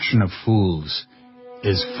correction of fools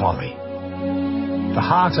is folly. The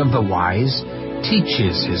heart of the wise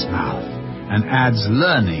teaches his mouth and adds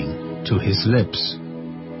learning to his lips.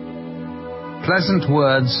 Pleasant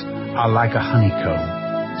words are like a honeycomb,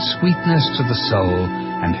 sweetness to the soul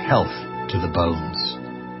and health to the bones.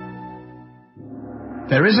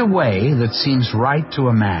 There is a way that seems right to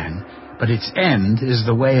a man, but its end is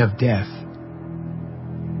the way of death.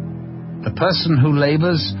 The person who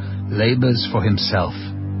labors for himself,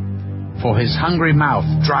 for his hungry mouth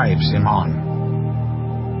drives him on.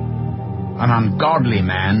 An ungodly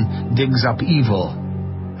man digs up evil,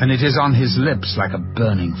 and it is on his lips like a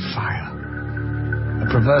burning fire. A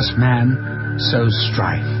perverse man sows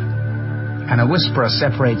strife, and a whisperer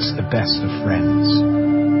separates the best of friends.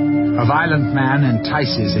 A violent man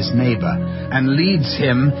entices his neighbor and leads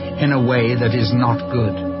him in a way that is not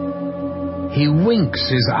good. He winks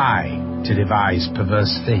his eye to devise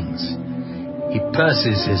perverse things. He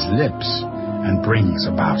purses his lips and brings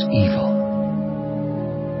about evil.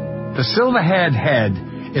 The silver-haired head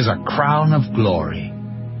is a crown of glory,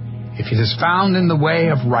 if it is found in the way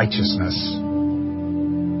of righteousness.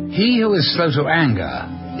 He who is slow to anger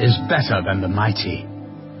is better than the mighty,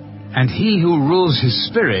 and he who rules his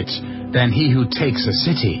spirit than he who takes a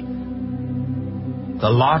city. The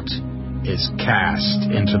lot is cast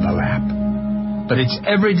into the lap, but its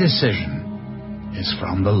every decision is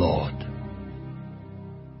from the Lord.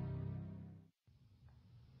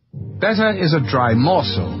 Better is a dry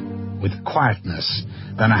morsel with quietness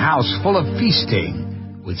than a house full of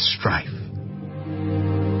feasting with strife.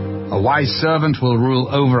 A wise servant will rule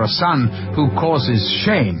over a son who causes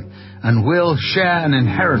shame, and will share an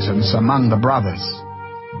inheritance among the brothers.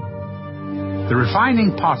 The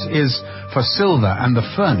refining pot is for silver and the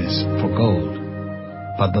furnace for gold,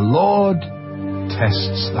 but the Lord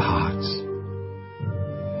tests the hearts.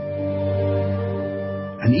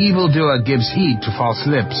 An evildoer gives heed to false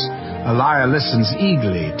lips. A liar listens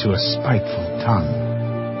eagerly to a spiteful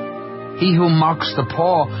tongue. He who mocks the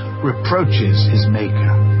poor reproaches his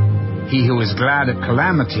Maker. He who is glad at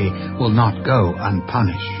calamity will not go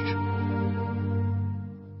unpunished.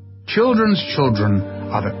 Children's children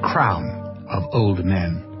are the crown of old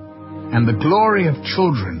men, and the glory of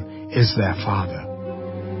children is their father.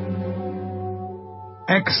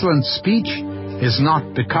 Excellent speech is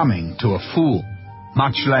not becoming to a fool,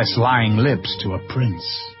 much less lying lips to a prince.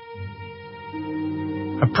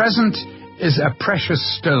 A present is a precious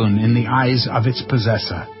stone in the eyes of its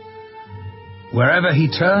possessor. Wherever he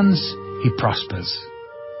turns, he prospers.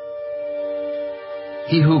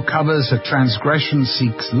 He who covers a transgression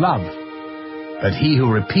seeks love, but he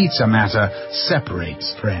who repeats a matter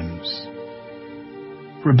separates friends.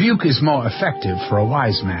 Rebuke is more effective for a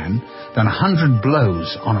wise man than 100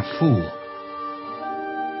 blows on a fool.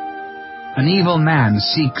 An evil man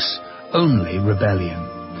seeks only rebellion.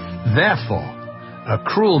 Therefore, a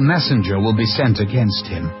cruel messenger will be sent against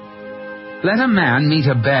him. Let a man meet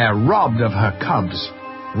a bear robbed of her cubs,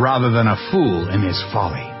 rather than a fool in his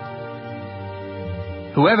folly.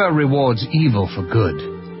 Whoever rewards evil for good,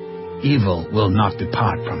 evil will not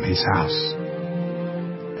depart from his house.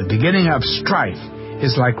 The beginning of strife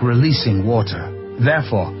is like releasing water.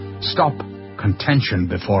 Therefore, stop contention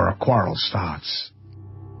before a quarrel starts.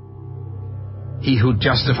 He who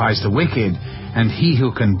justifies the wicked and he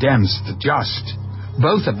who condemns the just,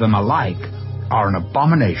 both of them alike, are an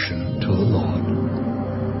abomination to the Lord.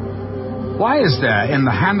 Why is there in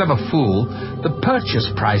the hand of a fool the purchase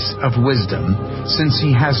price of wisdom, since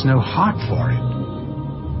he has no heart for it?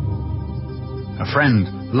 A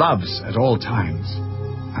friend loves at all times,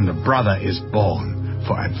 and a brother is born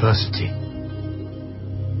for adversity.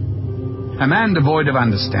 A man devoid of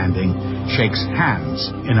understanding shakes hands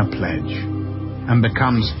in a pledge, and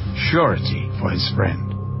becomes surety for his friend.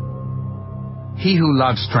 He who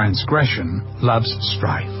loves transgression loves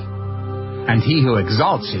strife, and he who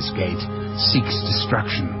exalts his gate seeks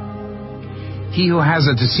destruction. He who has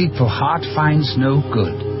a deceitful heart finds no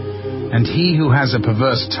good, and he who has a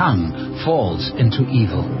perverse tongue falls into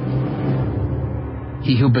evil.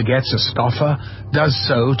 He who begets a scoffer does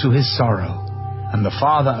so to his sorrow, and the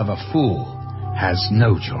father of a fool has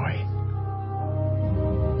no joy.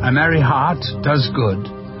 A merry heart does good,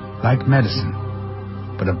 like medicine,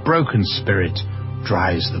 but a broken spirit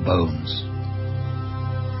dries the bones.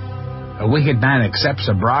 A wicked man accepts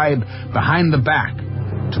a bribe behind the back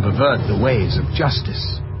to pervert the ways of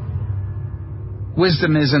justice.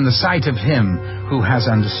 Wisdom is in the sight of him who has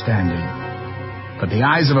understanding, but the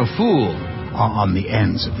eyes of a fool are on the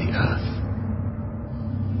ends of the earth.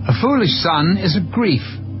 A foolish son is a grief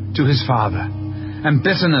to his father, and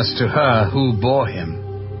bitterness to her who bore him.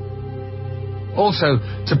 Also,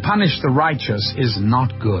 to punish the righteous is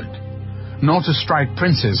not good, nor to strike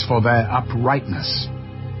princes for their uprightness.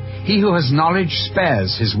 He who has knowledge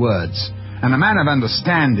spares his words, and a man of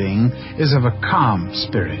understanding is of a calm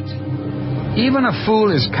spirit. Even a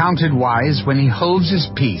fool is counted wise when he holds his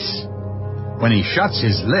peace. When he shuts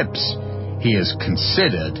his lips, he is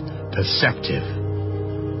considered perceptive.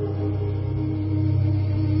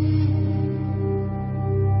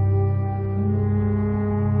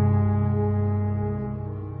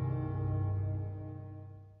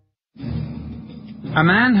 A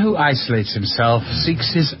man who isolates himself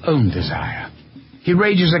seeks his own desire. He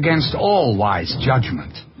rages against all wise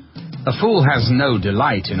judgment. A fool has no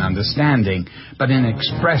delight in understanding, but in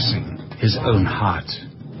expressing his own heart.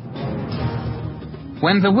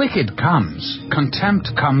 When the wicked comes, contempt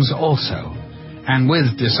comes also, and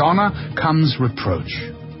with dishonor comes reproach.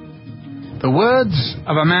 The words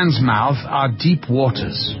of a man's mouth are deep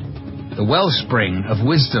waters. The wellspring of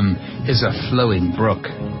wisdom is a flowing brook.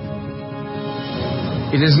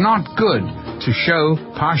 It is not good to show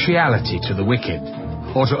partiality to the wicked,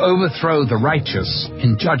 or to overthrow the righteous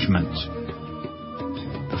in judgment.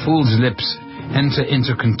 The fool's lips enter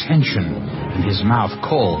into contention, and his mouth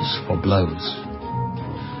calls for blows.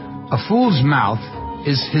 A fool's mouth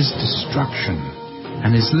is his destruction,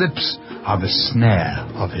 and his lips are the snare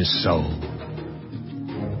of his soul.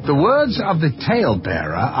 The words of the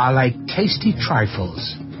talebearer are like tasty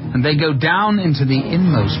trifles, and they go down into the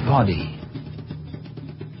inmost body.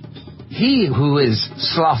 He who is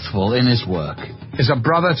slothful in his work is a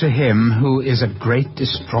brother to him who is a great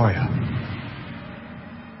destroyer.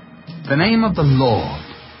 The name of the Lord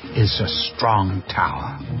is a strong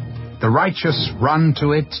tower. The righteous run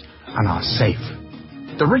to it and are safe.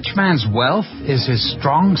 The rich man's wealth is his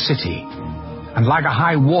strong city, and like a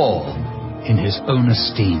high wall in his own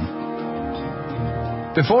esteem.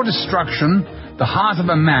 Before destruction, the heart of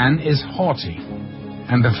a man is haughty,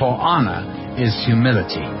 and before honor is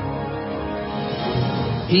humility.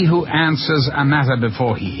 He who answers a matter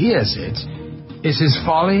before he hears it is his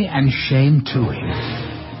folly and shame to him.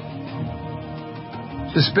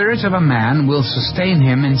 The spirit of a man will sustain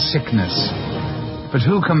him in sickness, but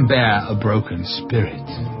who can bear a broken spirit?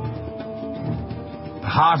 The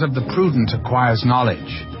heart of the prudent acquires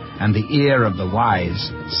knowledge, and the ear of the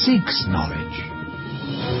wise seeks knowledge.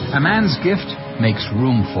 A man's gift makes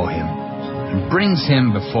room for him, and brings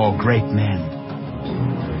him before great men.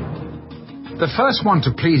 The first one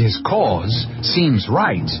to plead his cause seems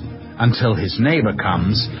right until his neighbor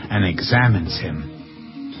comes and examines him.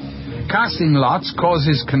 Casting lots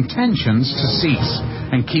causes contentions to cease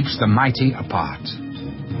and keeps the mighty apart.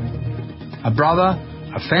 A brother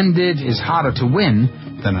offended is harder to win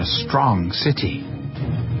than a strong city,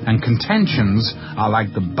 and contentions are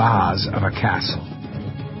like the bars of a castle.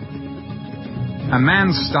 A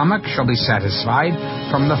man's stomach shall be satisfied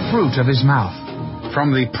from the fruit of his mouth.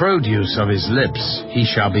 From the produce of his lips he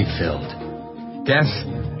shall be filled. Death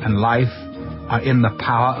and life are in the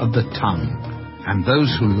power of the tongue, and those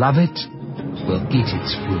who love it will eat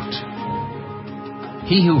its fruit.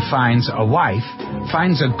 He who finds a wife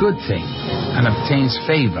finds a good thing and obtains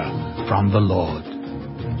favor from the Lord.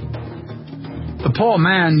 The poor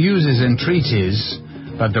man uses entreaties,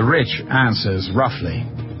 but the rich answers roughly.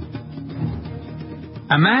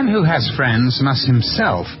 A man who has friends must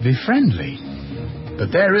himself be friendly,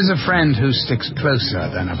 but there is a friend who sticks closer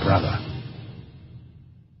than a brother.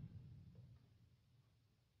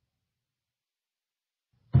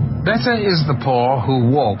 Better is the poor who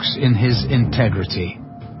walks in his integrity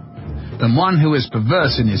than one who is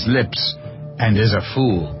perverse in his lips and is a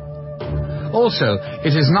fool. Also,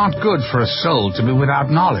 it is not good for a soul to be without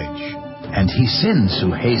knowledge, and he sins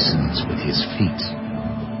who hastens with his feet.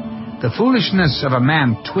 The foolishness of a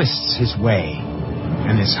man twists his way,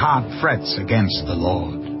 and his heart frets against the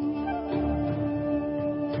Lord.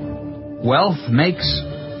 Wealth makes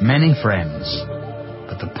many friends,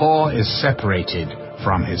 but the poor is separated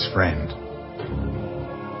from his friend.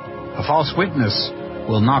 A false witness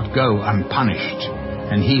will not go unpunished,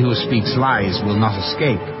 and he who speaks lies will not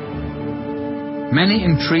escape. Many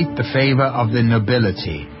entreat the favor of the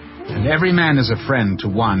nobility, and every man is a friend to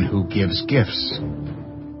one who gives gifts.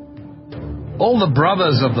 All the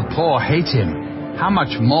brothers of the poor hate him. How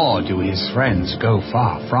much more do his friends go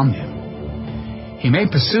far from him? He may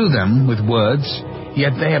pursue them with words,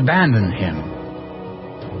 yet they abandon him.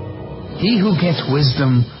 He who gets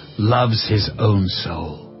wisdom loves his own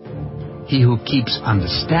soul. He who keeps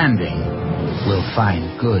understanding will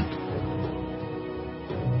find good.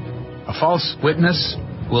 A false witness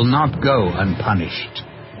will not go unpunished,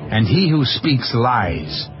 and he who speaks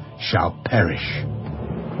lies shall perish.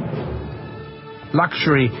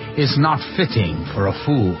 Luxury is not fitting for a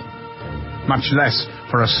fool, much less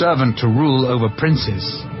for a servant to rule over princes.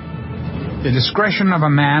 The discretion of a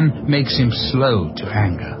man makes him slow to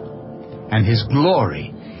anger, and his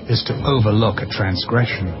glory is to overlook a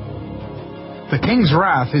transgression. The king's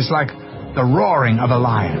wrath is like the roaring of a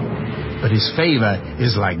lion, but his favor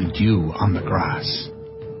is like dew on the grass.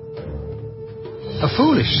 A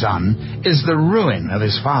foolish son is the ruin of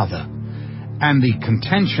his father, and the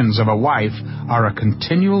contentions of a wife are a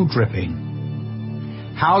continual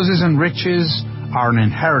dripping. Houses and riches are an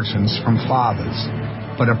inheritance from fathers,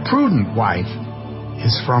 but a prudent wife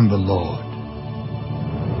is from the Lord.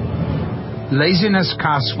 Laziness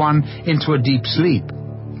casts one into a deep sleep,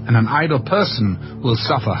 and an idle person will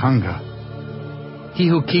suffer hunger. He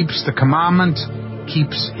who keeps the commandment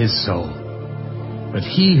keeps his soul, but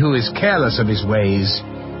he who is careless of his ways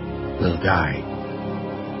will die.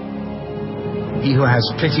 He who has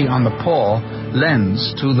pity on the poor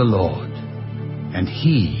lends to the Lord, and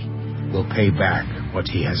he will pay back what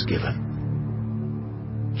he has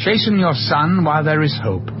given. Chasten your son while there is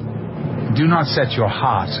hope. Do not set your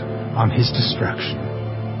heart on his destruction.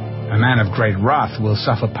 A man of great wrath will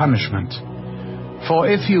suffer punishment, for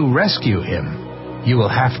if you rescue him, you will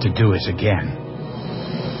have to do it again.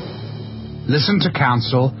 Listen to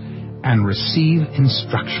counsel and receive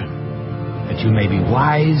instruction, that you may be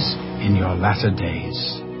wise in your latter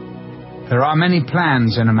days. There are many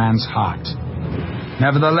plans in a man's heart.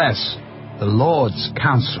 Nevertheless, the Lord's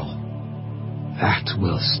counsel, that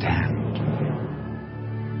will stand.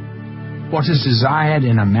 What is desired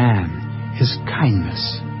in a man is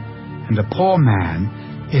kindness, and a poor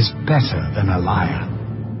man is better than a liar.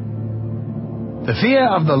 The fear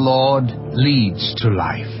of the Lord leads to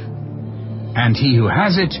life, and he who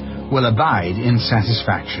has it will abide in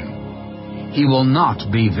satisfaction. He will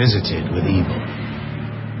not be visited with evil.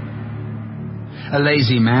 A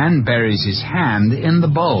lazy man buries his hand in the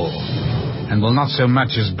bowl, and will not so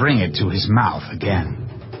much as bring it to his mouth again.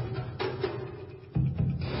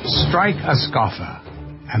 Strike a scoffer,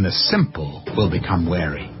 and the simple will become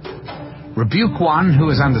wary. Rebuke one who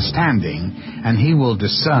is understanding, and he will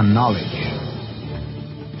discern knowledge.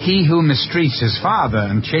 He who mistreats his father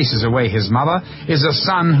and chases away his mother is a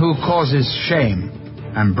son who causes shame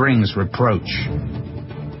and brings reproach.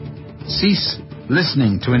 Cease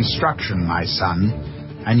listening to instruction, my son,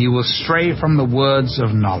 and you will stray from the words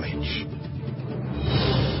of knowledge.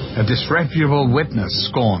 A disreputable witness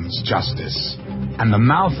scorns justice, and the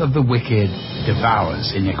mouth of the wicked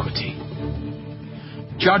devours iniquity.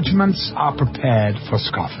 Judgments are prepared for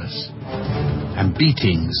scoffers, and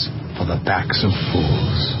beatings for the backs of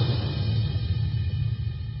fools.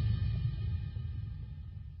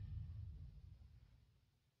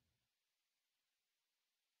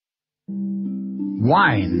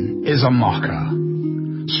 Wine is a mocker.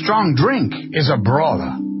 Strong drink is a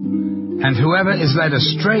brawler, and whoever is led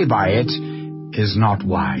astray by it is not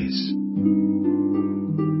wise.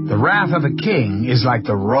 The wrath of a king is like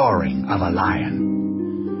the roaring of a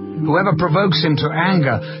lion. Whoever provokes him to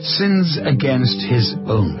anger sins against his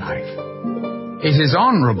own life. It is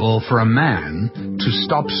honorable for a man to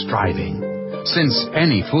stop striving, since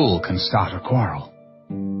any fool can start a quarrel.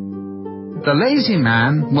 The lazy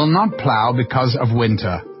man will not plow because of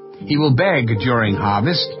winter. He will beg during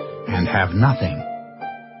harvest and have nothing.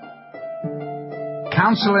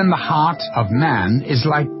 Counsel in the heart of man is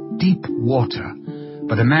like deep water,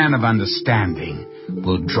 but a man of understanding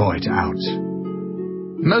will draw it out.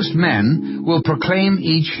 Most men will proclaim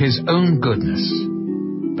each his own goodness,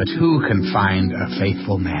 but who can find a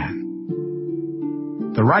faithful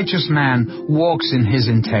man? The righteous man walks in his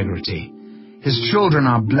integrity. His children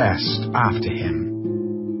are blessed after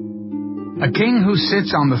him. A king who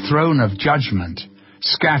sits on the throne of judgment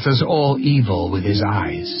scatters all evil with his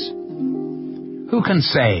eyes. Who can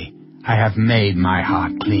say, I have made my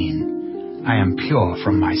heart clean, I am pure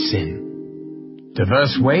from my sin?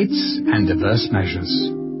 Diverse weights and diverse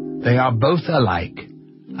measures, they are both alike,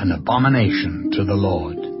 an abomination to the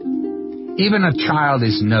Lord. Even a child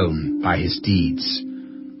is known by his deeds,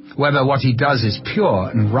 whether what he does is pure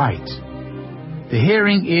and right. The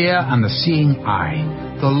hearing ear and the seeing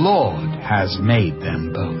eye, the Lord has made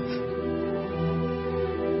them both.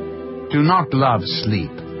 Do not love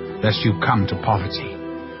sleep, lest you come to poverty.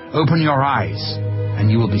 Open your eyes,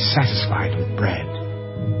 and you will be satisfied with bread.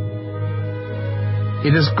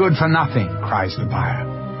 It is good for nothing, cries the buyer.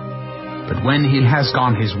 But when he has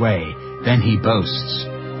gone his way, then he boasts.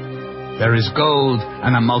 There is gold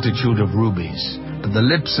and a multitude of rubies, but the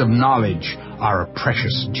lips of knowledge are a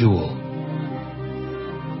precious jewel.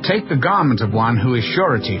 Take the garment of one who is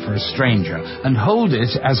surety for a stranger, and hold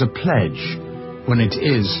it as a pledge. when it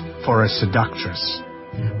is for a seductress.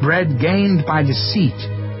 Bread gained by deceit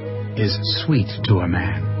is sweet to a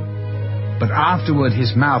man, but afterward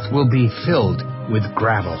his mouth will be filled with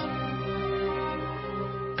gravel.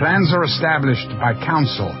 Plans are established by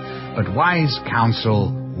counsel, but wise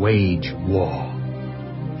counsel wage war.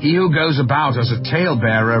 He who goes about as a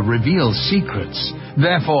talebearer reveals secrets.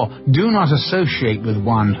 Therefore, do not associate with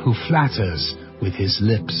one who flatters with his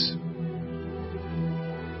lips.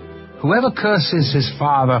 Whoever curses his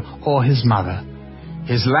father or his mother,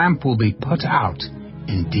 his lamp will be put out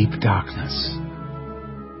in deep darkness.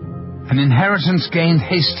 An inheritance gained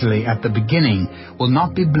hastily at the beginning will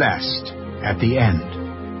not be blessed at the end.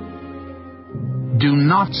 Do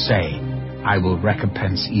not say, I will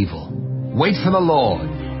recompense evil. Wait for the Lord,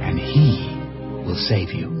 and He will save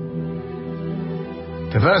you.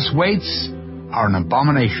 Perverse weights are an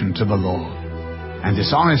abomination to the Lord, and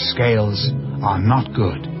dishonest scales are not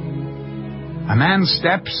good. A man's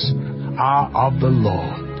steps are of the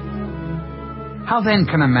Lord. How then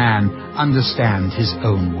can a man understand his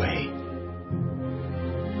own way?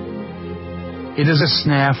 It is a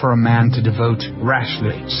snare for a man to devote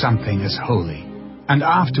rashly something as holy, and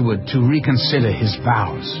afterward to reconsider his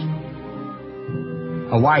vows.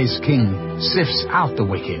 A wise king sifts out the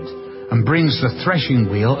wicked, and brings the threshing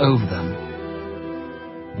wheel over them.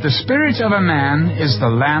 The spirit of a man is the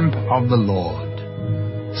lamp of the Lord,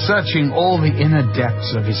 searching all the inner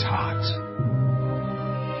depths of his heart.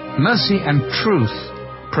 Mercy and truth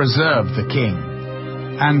preserve the king,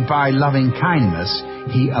 and by loving kindness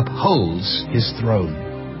he upholds his throne.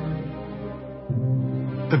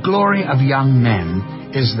 The glory of young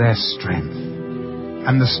men is their strength,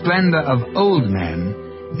 and the splendor of old men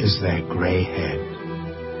is their gray head.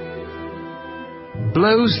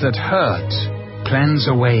 Blows that hurt cleanse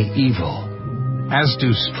away evil, as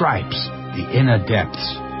do stripes the inner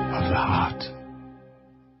depths of the heart.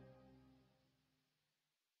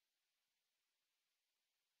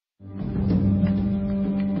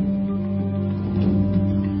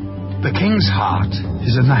 The king's heart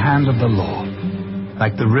is in the hand of the Lord.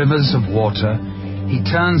 Like the rivers of water, he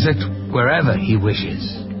turns it wherever he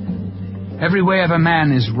wishes. Every way of a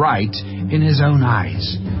man is right in his own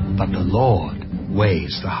eyes, but the Lord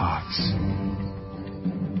weighs the hearts.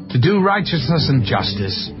 To do righteousness and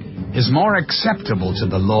justice is more acceptable to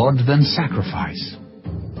the Lord than sacrifice.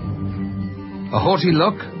 A haughty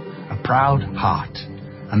look, a proud heart,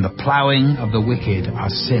 and the plowing of the wicked are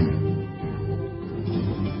sin.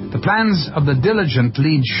 The plans of the diligent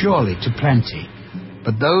lead surely to plenty,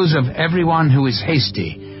 but those of everyone who is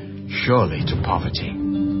hasty surely to poverty.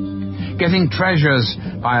 Getting treasures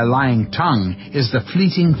by a lying tongue is the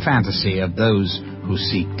fleeting fantasy of those who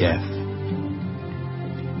seek death.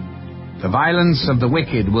 The violence of the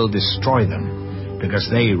wicked will destroy them, because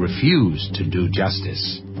they refuse to do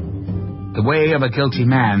justice. The way of a guilty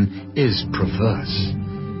man is perverse,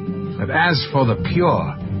 but as for the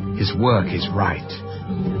pure, his work is right.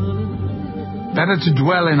 Better to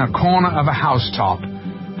dwell in a corner of a housetop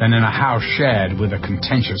than in a house shared with a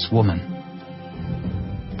contentious woman.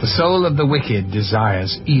 The soul of the wicked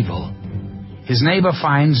desires evil. His neighbor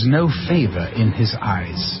finds no favor in his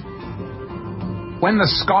eyes. When the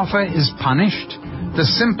scoffer is punished, the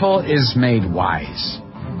simple is made wise.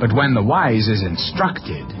 But when the wise is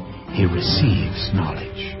instructed, he receives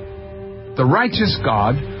knowledge. The righteous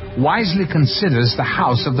God wisely considers the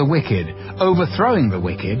house of the wicked, overthrowing the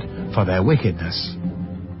wicked for their wickedness.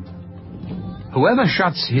 Whoever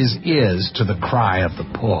shuts his ears to the cry of the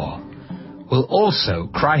poor will also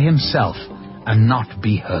cry himself and not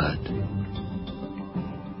be heard.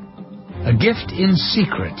 A gift in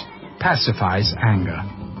secret pacifies anger,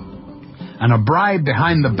 and a bribe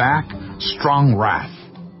behind the back strong wrath.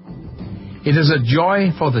 It is a joy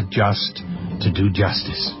for the just to do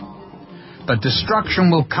justice, but destruction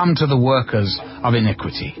will come to the workers of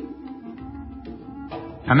iniquity.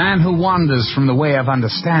 A man who wanders from the way of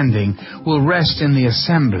understanding will rest in the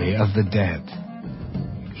assembly of the dead.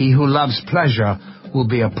 He who loves pleasure will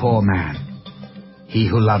be a poor man. He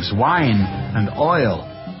who loves wine and oil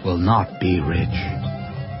will not be rich.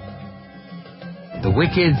 The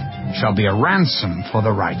wicked shall be a ransom for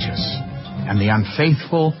the righteous, and the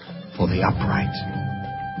unfaithful for the upright.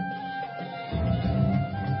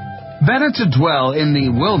 Better to dwell in the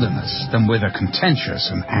wilderness than with a contentious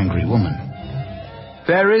and angry woman.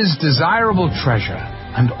 There is desirable treasure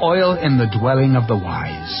and oil in the dwelling of the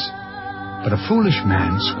wise, but a foolish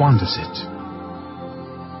man squanders it.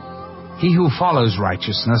 He who follows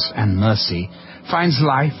righteousness and mercy finds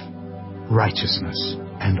life, righteousness,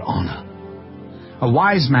 and honor. A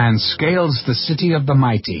wise man scales the city of the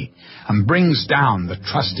mighty and brings down the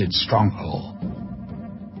trusted stronghold.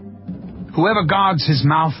 Whoever guards his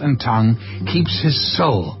mouth and tongue keeps his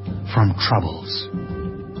soul from troubles.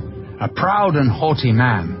 A proud and haughty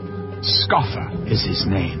man, scoffer is his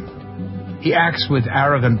name. He acts with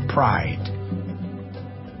arrogant pride.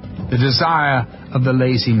 The desire of the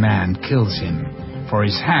lazy man kills him, for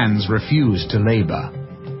his hands refuse to labor.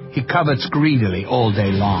 He covets greedily all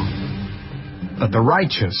day long. But the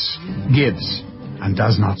righteous gives and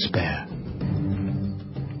does not spare.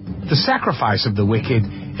 The sacrifice of the wicked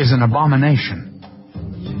is an abomination.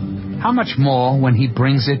 How much more when he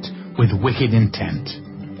brings it with wicked intent?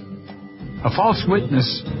 A false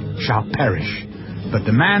witness shall perish, but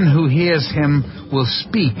the man who hears him will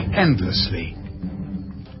speak endlessly.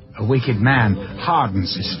 A wicked man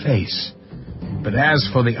hardens his face, but as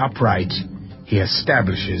for the upright, he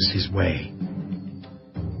establishes his way.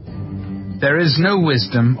 There is no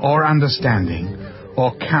wisdom or understanding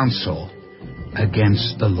or counsel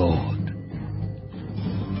against the Lord.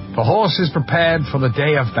 The horse is prepared for the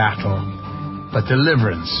day of battle, but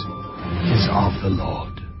deliverance is of the Lord.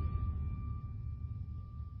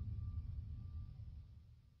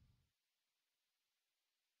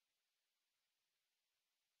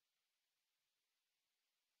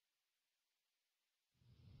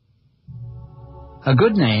 A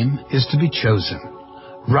good name is to be chosen,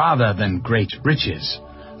 rather than great riches,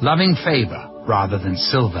 loving favor rather than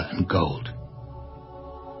silver and gold.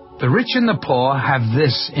 The rich and the poor have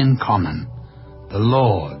this in common: the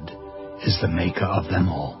Lord is the maker of them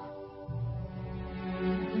all.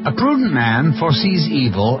 A prudent man foresees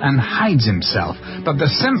evil and hides himself, but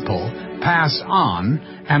the simple pass on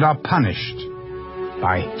and are punished.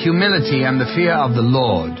 By humility and the fear of the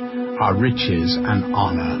Lord are riches and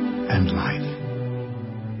honor and life.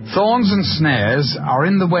 Thorns and snares are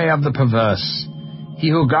in the way of the perverse. He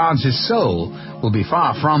who guards his soul will be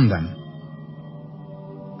far from them.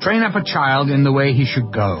 Train up a child in the way he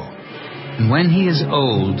should go, and when he is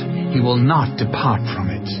old, he will not depart from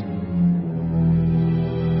it.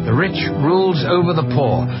 The rich rules over the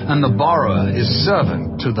poor, and the borrower is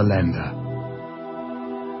servant to the lender.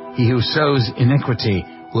 He who sows iniquity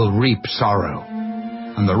will reap sorrow,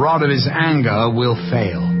 and the rod of his anger will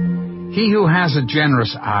fail. He who has a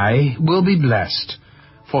generous eye will be blessed,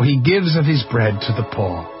 for he gives of his bread to the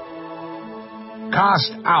poor.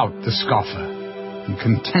 Cast out the scoffer, and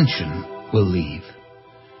contention will leave.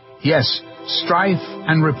 Yes, strife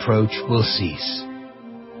and reproach will cease.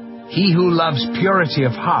 He who loves purity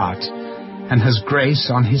of heart and has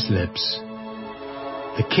grace on his lips,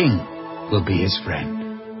 the king will be his friend.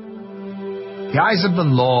 The eyes of the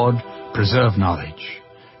Lord preserve knowledge,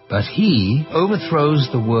 but he overthrows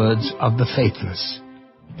the words of the faithless.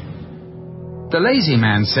 The lazy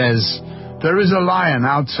man says, "There is a lion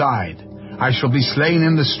outside. I shall be slain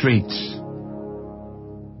in the streets."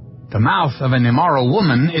 The mouth of an immoral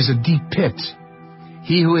woman is a deep pit.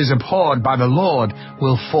 He who is abhorred by the Lord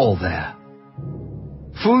will fall there.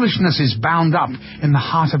 Foolishness is bound up in the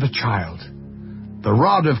heart of a child. The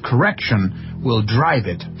rod of correction will drive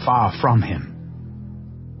it far from him.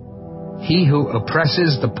 He who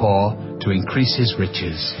oppresses the poor to increase his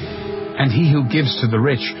riches, and he who gives to the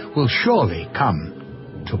rich will surely come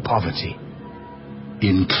to poverty.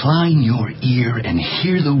 Incline your ear and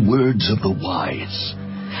hear the words of the wise,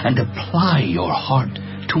 and apply your heart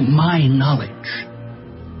to my knowledge.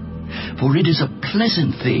 For it is a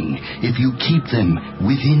pleasant thing if you keep them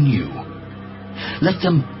within you. Let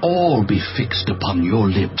them all be fixed upon your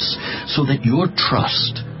lips, so that your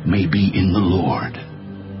trust may be in the Lord.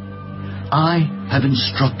 I have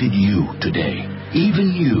instructed you today,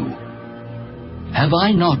 even you. Have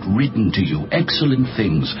I not written to you excellent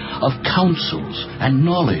things of counsels and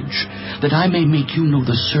knowledge, that I may make you know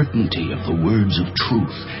the certainty of the words of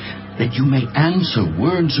truth, that you may answer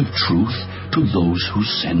words of truth to those who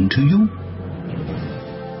send to you?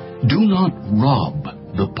 Do not rob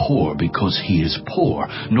the poor because he is poor,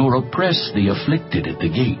 nor oppress the afflicted at the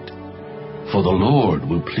gate. For the Lord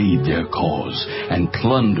will plead their cause, and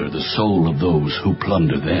plunder the soul of those who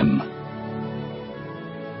plunder them.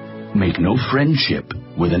 Make no friendship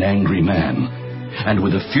with an angry man, and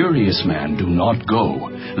with a furious man do not go,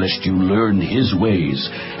 lest you learn his ways,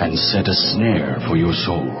 and set a snare for your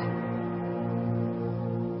soul.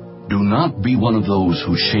 Do not be one of those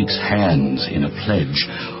who shakes hands in a pledge,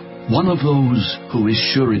 one of those who is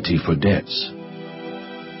surety for debts.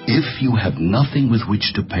 If you have nothing with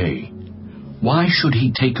which to pay, why should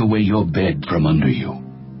he take away your bed from under you?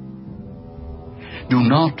 Do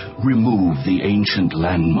not remove the ancient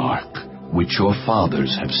landmark which your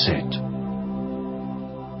fathers have set.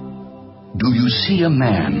 Do you see a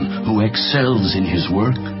man who excels in his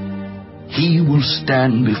work? He will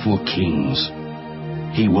stand before kings.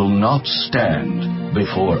 He will not stand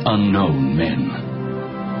before unknown men.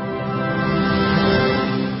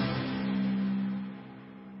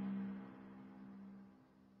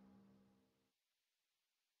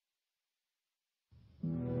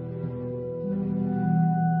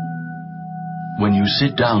 When you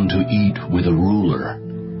sit down to eat with a ruler,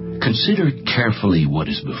 consider carefully what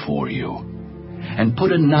is before you, and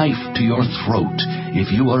put a knife to your throat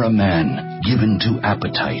if you are a man given to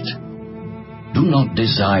appetite. Do not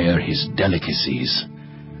desire his delicacies,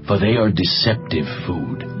 for they are deceptive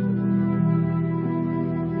food.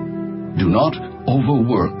 Do not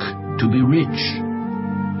overwork to be rich.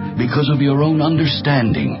 Because of your own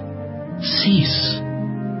understanding, cease.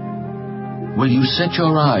 Will you set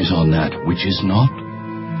your eyes on that which is not?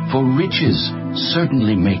 For riches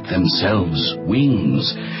certainly make themselves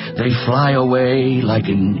wings. They fly away like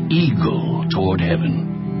an eagle toward heaven.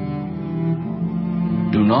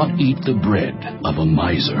 Do not eat the bread of a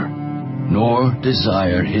miser, nor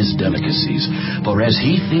desire his delicacies, for as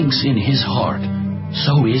he thinks in his heart,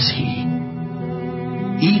 so is he.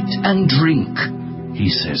 Eat and drink, he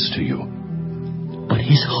says to you, but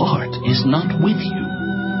his heart is not with you.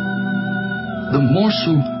 The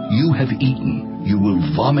morsel you have eaten you will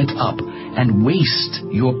vomit up and waste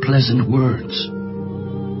your pleasant words.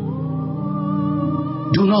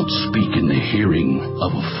 Do not speak in the hearing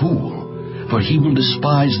of a fool, for he will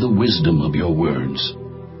despise the wisdom of your words.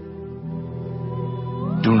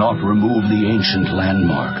 Do not remove the ancient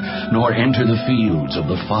landmark, nor enter the fields of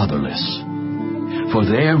the fatherless. For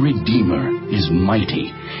their Redeemer is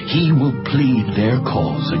mighty. He will plead their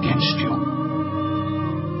cause against you.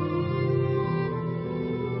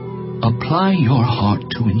 Apply your heart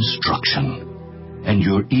to instruction, and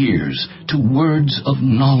your ears to words of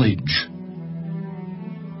knowledge.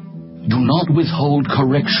 Do not withhold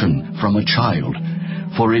correction from a child,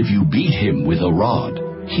 for if you beat him with a rod,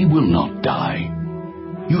 he will not die.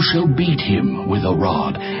 You shall beat him with a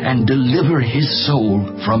rod, and deliver his soul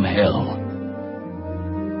from hell.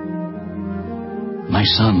 My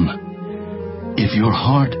son, if your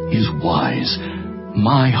heart is wise,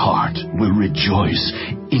 my heart will rejoice.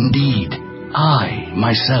 Indeed, I,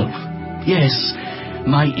 myself, yes,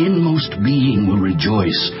 my inmost being will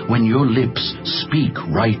rejoice when your lips speak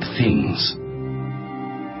right things.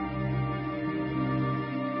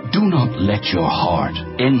 Do not let your heart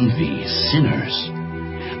envy sinners,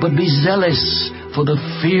 but be zealous for the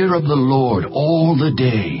fear of the Lord all the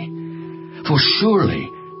day. For surely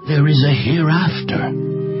there is a hereafter,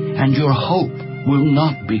 and your hope will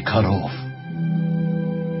not be cut off.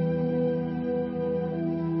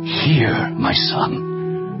 Hear, my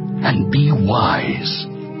son, and be wise,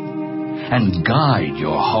 and guide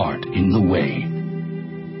your heart in the way.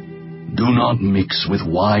 Do not mix with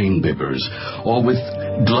wine-bibbers, or with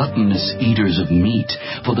gluttonous eaters of meat,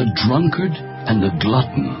 for the drunkard and the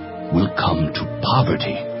glutton will come to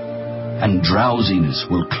poverty, and drowsiness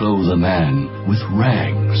will clothe a man with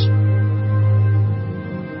rags.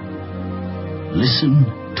 Listen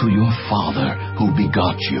to your father who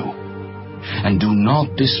begot you, and do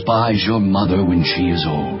not despise your mother when she is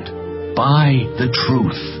old. Buy the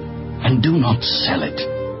truth, and do not sell it.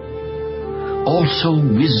 Also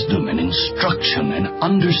wisdom and instruction and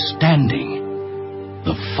understanding.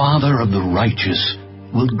 The father of the righteous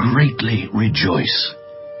will greatly rejoice,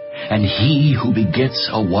 and he who begets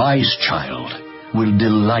a wise child will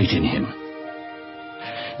delight in him.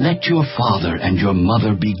 Let your father and your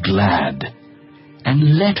mother be glad,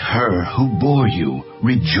 and let her who bore you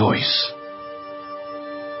rejoice.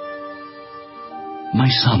 My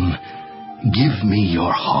son, give me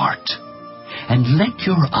your heart, and let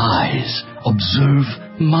your eyes observe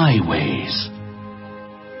my ways.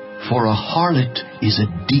 For a harlot is a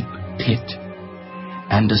deep pit,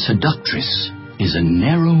 and a seductress is a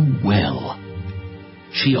narrow well.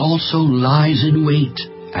 She also lies in wait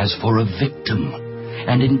as for a victim,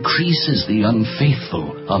 and increases the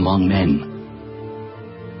unfaithful among men.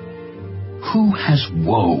 Who has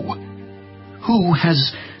woe? Who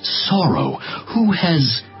has sorrow? Who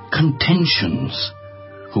has contentions?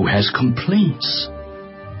 Who has complaints?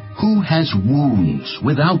 Who has wounds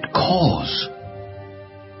without cause?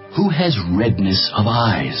 Who has redness of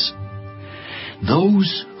eyes?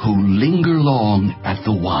 Those who linger long at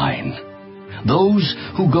the wine, those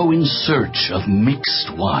who go in search of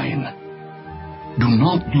mixed wine. Do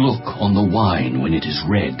not look on the wine when it is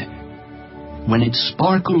red, when it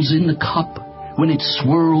sparkles in the cup, when it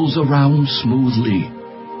swirls around smoothly.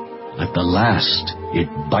 At the last it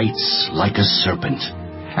bites like a serpent,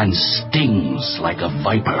 and stings like a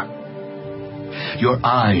viper. Your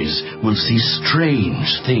eyes will see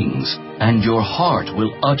strange things, and your heart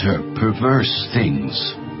will utter perverse things.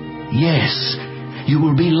 Yes, you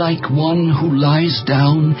will be like one who lies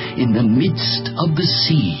down in the midst of the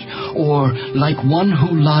sea, or like one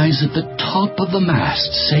who lies at the top of the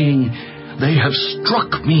mast, saying, "They have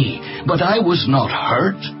struck me, but I was not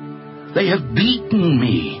hurt. They have beaten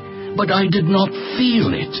me, but I did not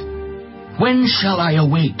feel it. When shall I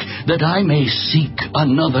awake, that I may seek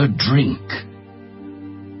another drink?"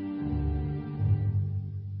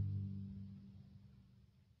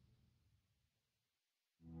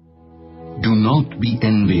 Do not be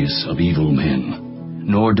envious of evil men,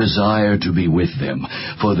 nor desire to be with them,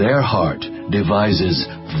 for their heart devises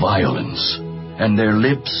violence, and their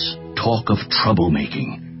lips talk of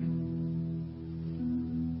troublemaking.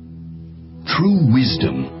 Through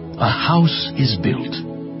wisdom a house is built,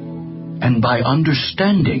 and by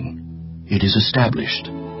understanding it is established.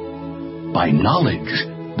 By knowledge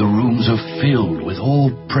the rooms are filled with all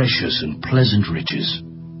precious and pleasant riches.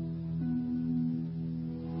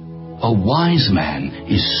 A wise man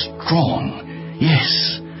is strong.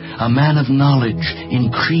 Yes, a man of knowledge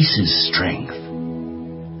increases strength.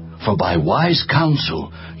 For by wise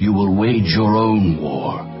counsel you will wage your own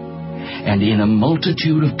war, and in a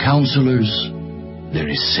multitude of counselors there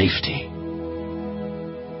is safety.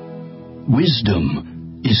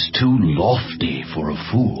 Wisdom is too lofty for a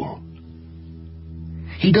fool.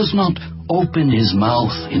 He does not open his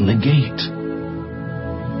mouth in the gate.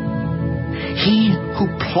 He who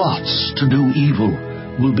plots to do evil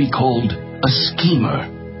will be called a schemer.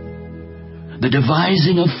 The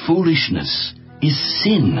devising of foolishness is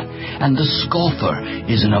sin, and the scoffer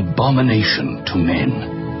is an abomination to men.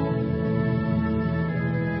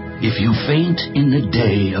 If you faint in the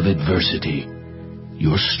day of adversity,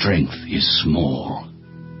 your strength is small.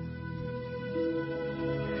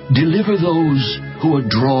 Deliver those who are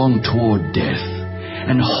drawn toward death,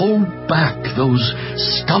 and hold back those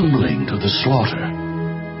stumbling to the slaughter.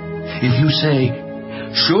 If you say,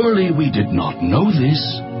 "Surely we did not know this,"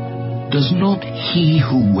 does not he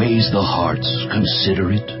who weighs the hearts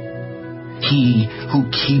consider it? He who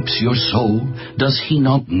keeps your soul, does he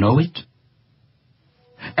not know it?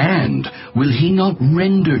 And will he not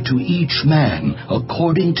render to each man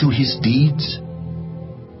according to his deeds?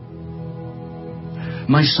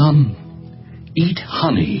 My son, eat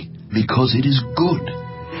honey, because it is good,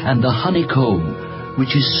 and the honeycomb,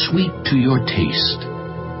 which is sweet to your taste.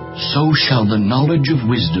 So shall the knowledge of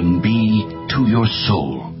wisdom be to your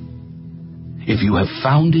soul. If you have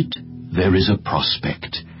found it, there is a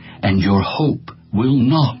prospect, and your hope will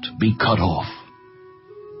not be cut off.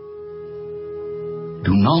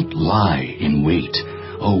 Do not lie in wait,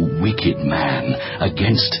 O wicked man,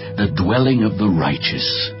 against the dwelling of the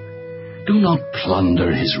righteous. Do not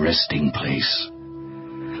plunder his resting place.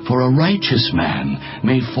 For a righteous man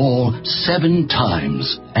may fall 7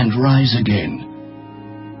 times and rise again,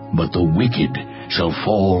 but the wicked shall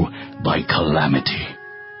fall by calamity.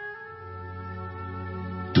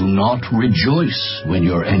 Do not rejoice when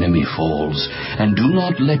your enemy falls, and do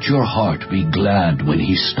not let your heart be glad when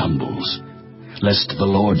he stumbles, lest the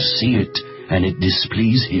Lord see it and it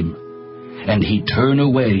displease him, and he turn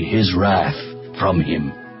away his wrath from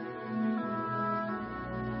him.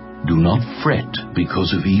 Do not fret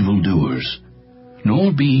because of evildoers,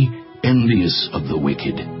 nor be envious of the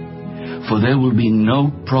wicked, for there will be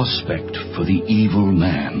no prospect for the evil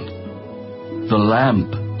man. The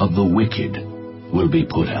lamp of the wicked will be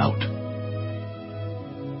put out.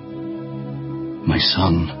 My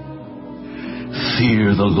son,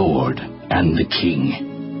 fear the Lord and the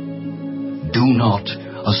King. Do not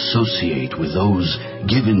associate with those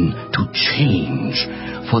given to change,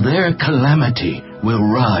 for their calamity will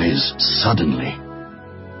rise suddenly.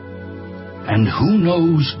 And who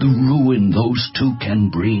knows the ruin those two can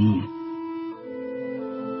bring?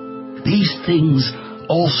 These things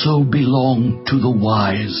also belong to the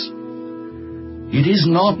wise. It is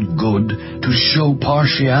not good to show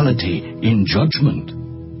partiality in judgment.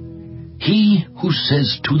 He who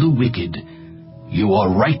says to the wicked, "You are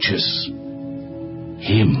righteous,"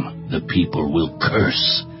 him the people will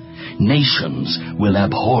curse. Nations will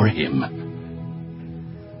abhor him.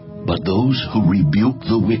 But those who rebuke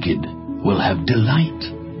the wicked will have delight,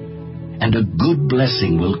 and a good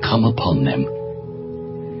blessing will come upon them.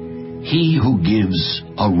 He who gives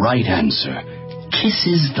a right answer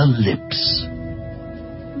kisses the lips.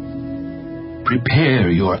 Prepare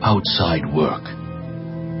your outside work.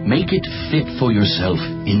 Make it fit for yourself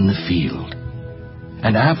in the field,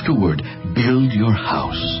 and afterward build your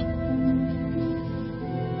house.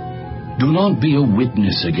 Do not be a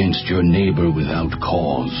witness against your neighbor without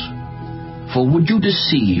cause, For would you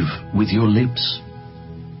deceive with your lips?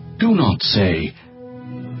 Do not say,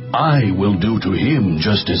 I will do to him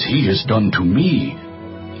just as he has done to me.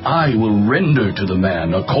 I will render to the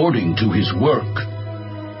man according to his work.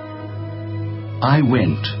 I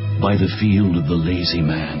went by the field of the lazy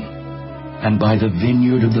man, and by the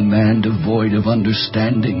vineyard of the man devoid of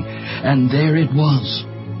understanding, and there it was,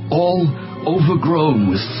 all overgrown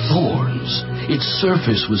with thorns. Its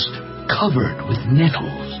surface was covered with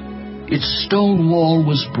nettles. Its stone wall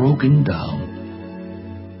was broken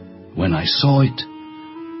down. When I saw it,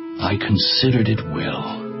 I considered it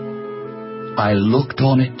well. I looked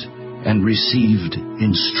on it and received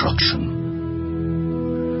instruction.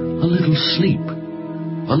 A little sleep,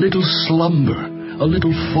 a little slumber, a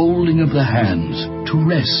little folding of the hands to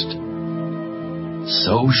rest.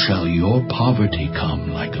 So shall your poverty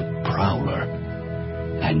come like a prowler,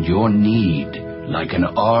 and your need like an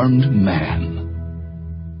armed man.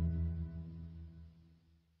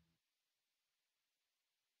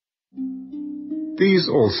 These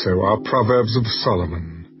also are Proverbs of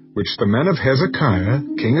Solomon, which the men of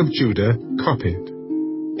Hezekiah, king of Judah, copied.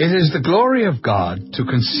 It is the glory of God to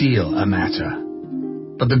conceal a matter,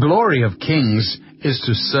 but the glory of kings is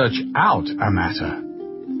to search out a matter.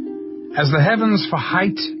 As the heavens for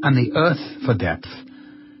height and the earth for depth,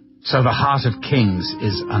 so the heart of kings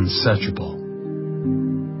is unsearchable.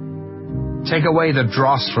 Take away the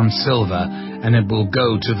dross from silver, and it will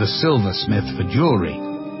go to the silversmith for jewelry.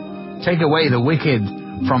 Take away the wicked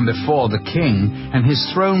from before the king, and his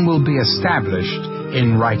throne will be established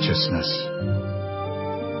in righteousness.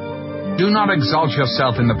 Do not exalt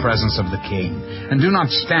yourself in the presence of the king, and do not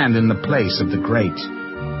stand in the place of the great.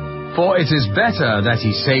 For it is better that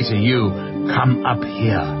he say to you, Come up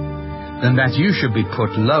here, than that you should be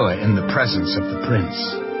put lower in the presence of the prince,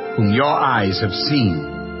 whom your eyes have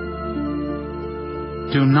seen.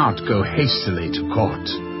 Do not go hastily to court.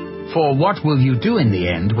 For what will you do in the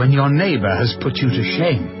end when your neighbor has put you to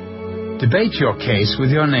shame? Debate your case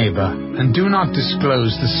with your neighbor, and do not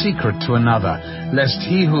disclose the secret to another, lest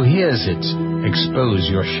he who hears it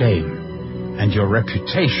expose your shame, and your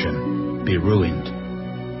reputation be ruined.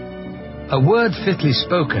 A word fitly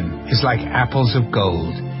spoken is like apples of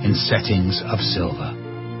gold in settings of silver.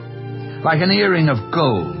 Like an earring of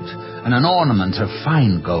gold and an ornament of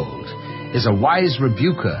fine gold is a wise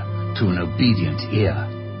rebuker to an obedient ear.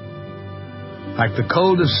 Like the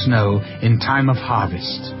cold of snow in time of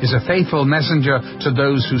harvest is a faithful messenger to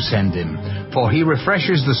those who send him, for he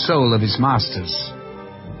refreshes the soul of his masters.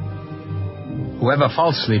 Whoever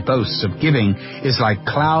falsely boasts of giving is like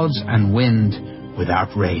clouds and wind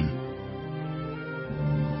without rain.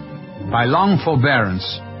 By long forbearance,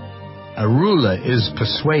 a ruler is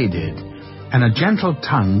persuaded, and a gentle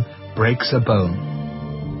tongue breaks a bone.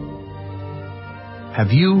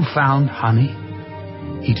 Have you found honey?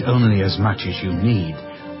 Eat only as much as you need,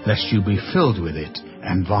 lest you be filled with it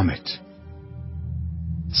and vomit.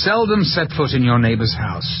 Seldom set foot in your neighbor's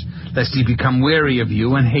house, lest he become weary of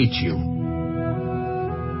you and hate you.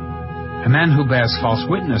 A man who bears false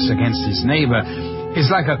witness against his neighbor is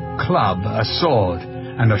like a club, a sword,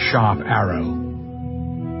 and a sharp arrow.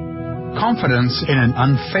 Confidence in an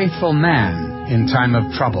unfaithful man in time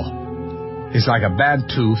of trouble is like a bad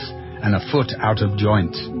tooth and a foot out of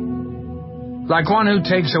joint. Like one who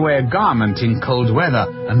takes away a garment in cold weather,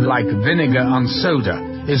 and like vinegar on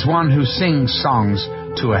soda is one who sings songs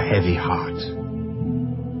to a heavy heart.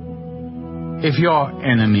 If your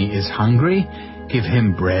enemy is hungry, give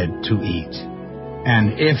him bread to eat.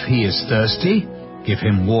 And if he is thirsty, give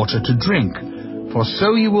him water to drink. For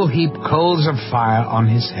so you will heap coals of fire on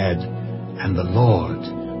his head, and the Lord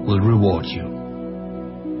will reward you.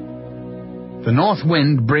 The north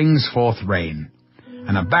wind brings forth rain,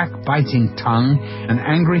 and a backbiting tongue, an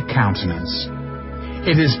angry countenance.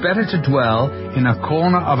 It is better to dwell in a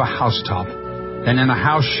corner of a housetop than in a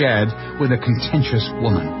house shared with a contentious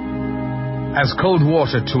woman. As cold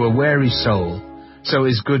water to a weary soul, so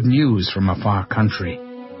is good news from a far country.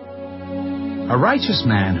 A righteous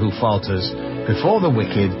man who falters before the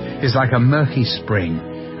wicked is like a murky spring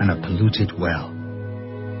and a polluted well.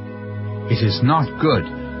 It is not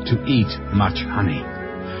good to eat much honey.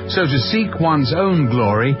 So to seek one's own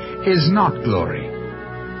glory is not glory.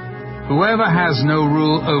 Whoever has no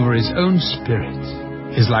rule over his own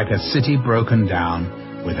spirit is like a city broken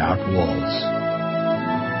down without walls.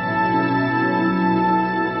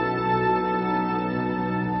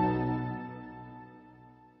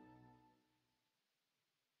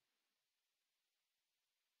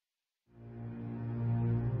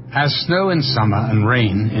 As snow in summer and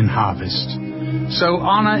rain in harvest, so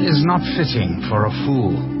honor is not fitting for a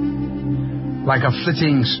fool. Like a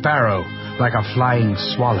flitting sparrow like a flying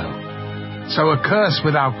swallow. So a curse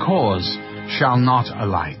without cause shall not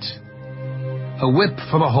alight. A whip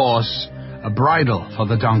for the horse, a bridle for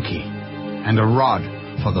the donkey, and a rod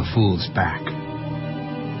for the fool's back.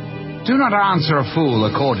 Do not answer a fool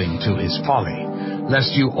according to his folly,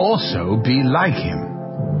 lest you also be like him.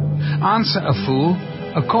 Answer a fool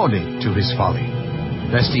according to his folly,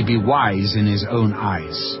 lest he be wise in his own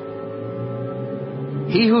eyes.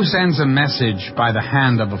 He who sends a message by the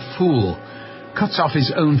hand of a fool cuts off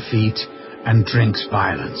his own feet and drinks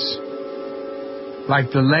violence.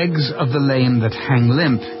 Like the legs of the lame that hang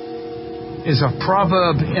limp is a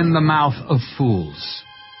proverb in the mouth of fools.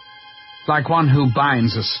 Like one who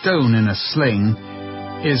binds a stone in a sling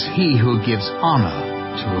is he who gives honor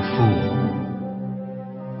to a fool.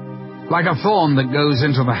 Like a thorn that goes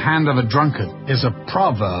into the hand of a drunkard is a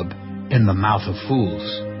proverb in the mouth of fools.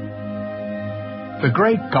 The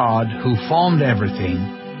great God who formed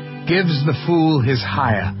everything gives the fool his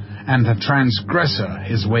hire and the transgressor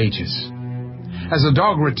his wages. As a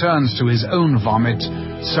dog returns to his own vomit,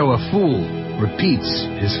 so a fool repeats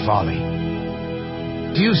his folly.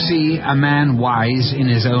 Do you see a man wise in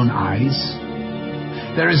his own eyes?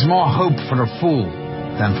 There is more hope for a fool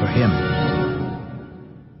than for him.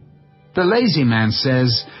 The lazy man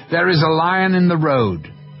says, "There is a lion in the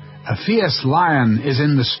road. A fierce lion is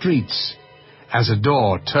in the streets." As a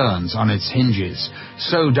door turns on its hinges,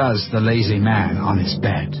 so does the lazy man on his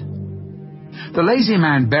bed. The lazy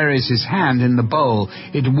man buries his hand in the bowl.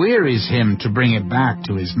 It wearies him to bring it back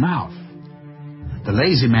to his mouth. The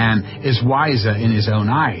lazy man is wiser in his own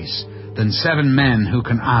eyes than 7 men who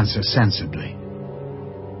can answer sensibly.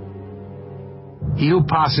 He who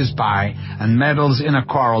passes by and meddles in a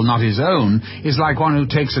quarrel not his own is like one who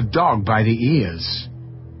takes a dog by the ears.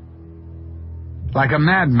 Like a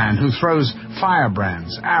madman who throws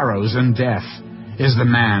firebrands, arrows, and death is the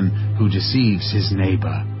man who deceives his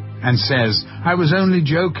neighbor and says, "I was only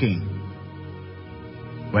joking."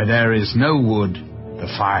 Where there is no wood, the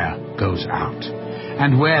fire goes out,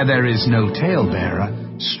 and where there is no talebearer,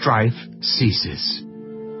 strife ceases.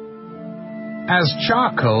 As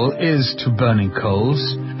charcoal is to burning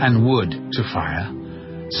coals, and wood to fire,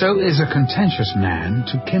 so is a contentious man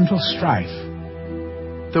to kindle strife.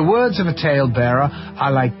 The words of a talebearer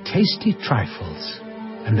are like tasty trifles,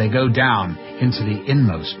 and they go down into the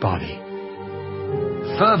inmost body.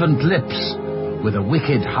 Fervent lips with a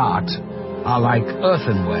wicked heart are like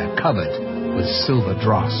earthenware covered with silver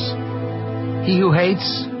dross. He who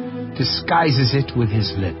hates disguises it with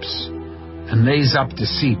his lips, and lays up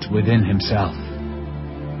deceit within himself.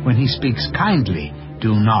 When he speaks kindly,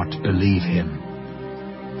 do not believe him.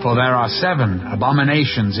 For there are 7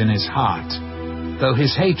 abominations in his heart. Though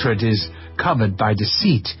his hatred is covered by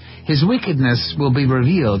deceit, his wickedness will be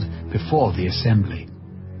revealed before the assembly.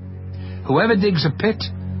 Whoever digs a pit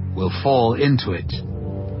will fall into it,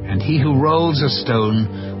 and he who rolls a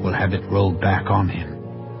stone will have it rolled back on him.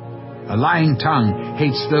 A lying tongue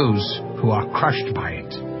hates those who are crushed by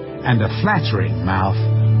it, and a flattering mouth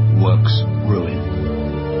works ruin.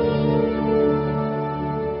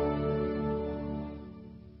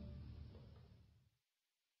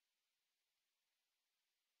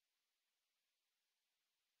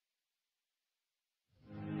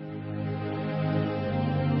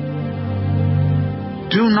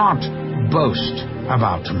 Do not boast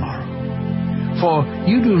about tomorrow, for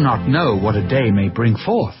you do not know what a day may bring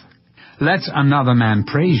forth. Let another man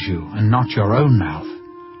praise you, and not your own mouth,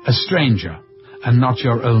 a stranger, and not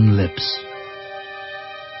your own lips.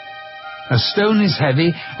 A stone is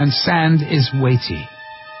heavy, and sand is weighty,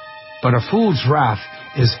 but a fool's wrath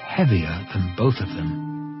is heavier than both of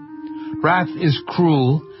them. Wrath is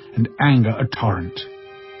cruel, and anger a torrent,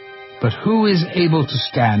 but who is able to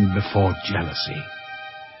stand before jealousy?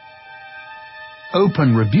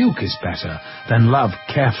 Open rebuke is better than love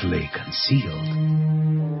carefully concealed.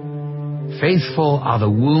 Faithful are the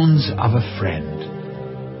wounds of a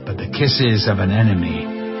friend, but the kisses of an enemy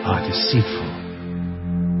are deceitful.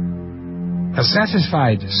 A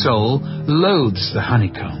satisfied soul loathes the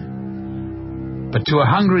honeycomb, but to a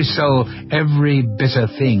hungry soul every bitter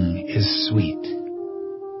thing is sweet.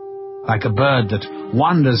 Like a bird that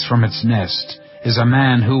wanders from its nest is a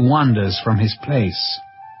man who wanders from his place.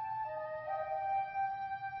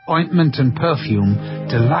 Ointment and perfume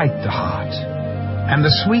delight the heart, and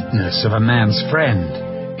the sweetness of a man's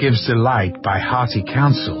friend gives delight by hearty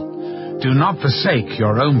counsel. Do not forsake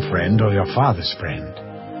your own friend or your father's friend,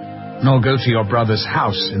 nor go to your brother's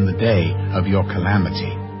house in the day of your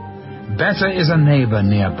calamity. Better is a neighbor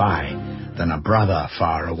nearby than a brother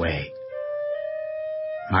far away.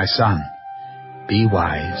 My son, be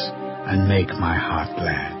wise and make my heart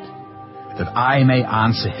glad, that I may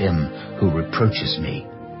answer him who reproaches me.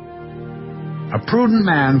 A prudent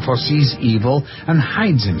man foresees evil and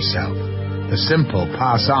hides himself. The simple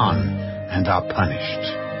pass on and are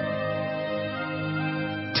punished.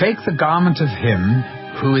 Take the garment of him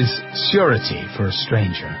who is surety for a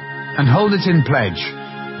stranger, and hold it in pledge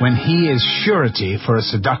when he is surety for a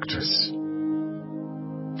seductress.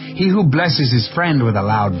 He who blesses his friend with a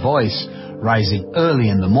loud voice, rising early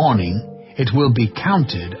in the morning, it will be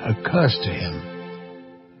counted a curse to him.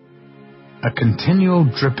 A continual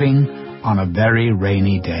dripping on a very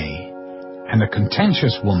rainy day, and a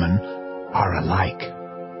contentious woman are alike.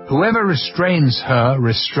 Whoever restrains her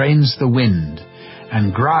restrains the wind,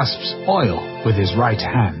 and grasps oil with his right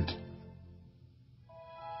hand.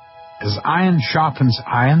 As iron sharpens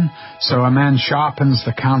iron, so a man sharpens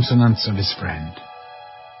the countenance of his friend.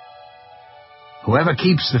 Whoever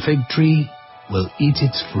keeps the fig tree will eat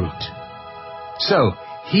its fruit. So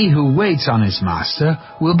he who waits on his master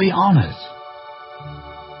will be honored.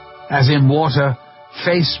 As in water,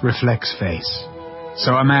 face reflects face,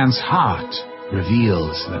 so a man's heart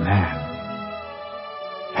reveals the man.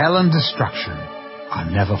 Hell and destruction are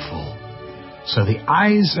never full, so the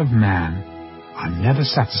eyes of man are never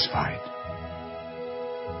satisfied.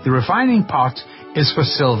 The refining pot is for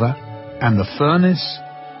silver, and the furnace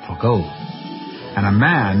for gold, and a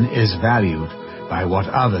man is valued by what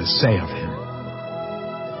others say of him.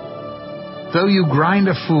 Though you grind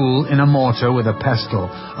a fool in a mortar with a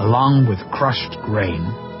pestle along with crushed grain,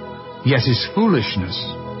 yet his foolishness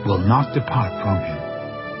will not depart from him.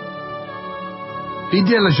 Be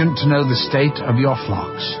diligent to know the state of your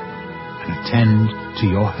flocks, and attend to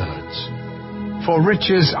your herds. For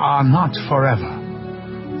riches are not forever,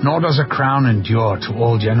 nor does a crown endure to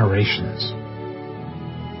all generations.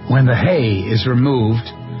 When the hay is removed,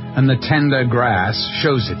 and the tender grass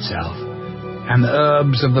shows itself, and the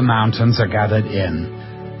herbs of the mountains are gathered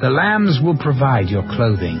in, the lambs will provide your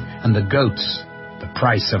clothing, and the goats the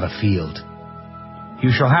price of a field.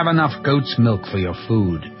 You shall have enough goat's milk for your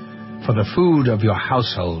food, for the food of your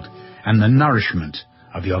household, and the nourishment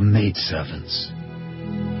of your maidservants.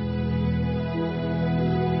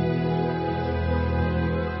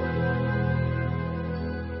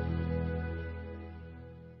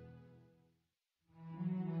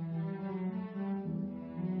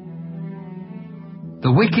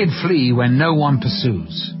 The wicked flee when no one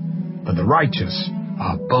pursues, but the righteous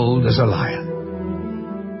are bold as a lion.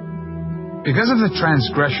 Because of the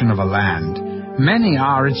transgression of a land, many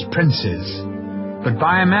are its princes, but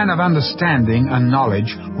by a man of understanding and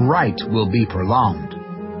knowledge, right will be prolonged.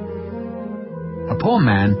 A poor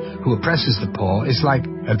man who oppresses the poor is like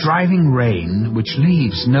a driving rain which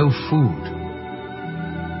leaves no food.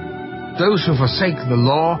 Those who forsake the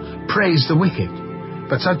law praise the wicked,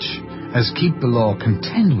 but such as keep the law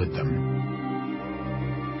contend with them.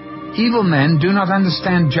 Evil men do not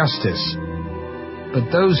understand justice,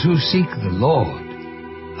 but those who seek the Lord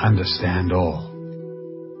understand all.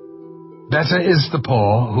 Better is the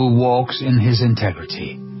poor who walks in his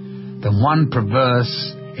integrity than one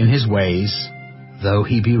perverse in his ways, though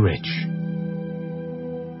he be rich.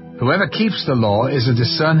 Whoever keeps the law is a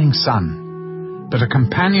discerning son, but a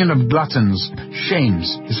companion of gluttons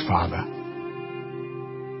shames his father.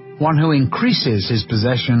 One who increases his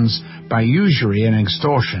possessions by usury and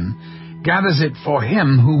extortion gathers it for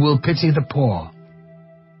him who will pity the poor.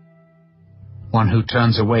 One who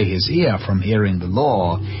turns away his ear from hearing the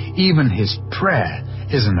law, even his prayer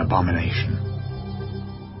is an abomination.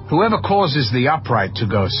 Whoever causes the upright to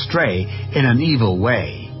go astray in an evil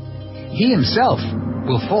way, he himself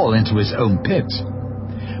will fall into his own pit,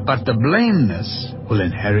 but the blameless will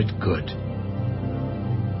inherit good.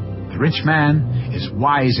 The rich man is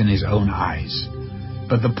wise in his own eyes,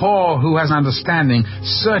 but the poor who has understanding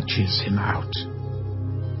searches him out.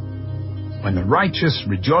 When the righteous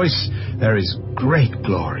rejoice, there is great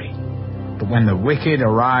glory, but when the wicked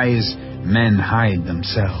arise, men hide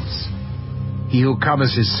themselves. He who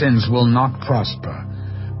covers his sins will not prosper,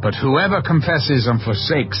 but whoever confesses and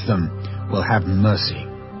forsakes them will have mercy.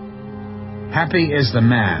 Happy is the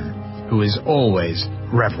man who is always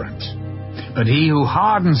reverent, but he who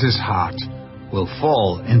hardens his heart will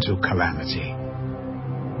fall into calamity.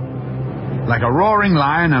 Like a roaring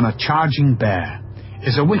lion and a charging bear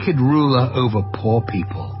is a wicked ruler over poor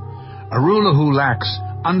people. A ruler who lacks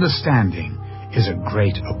understanding is a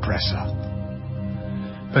great oppressor.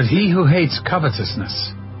 But he who hates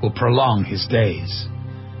covetousness will prolong his days.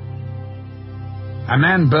 A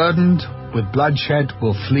man burdened with bloodshed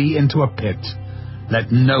will flee into a pit.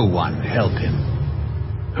 Let no one help him.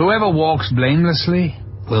 Whoever walks blamelessly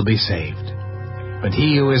will be saved, but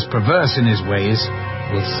he who is perverse in his ways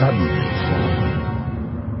will suddenly fall.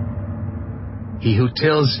 He who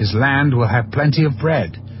tills his land will have plenty of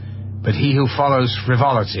bread, but he who follows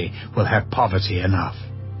frivolity will have poverty enough.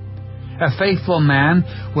 A faithful man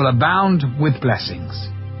will abound with blessings,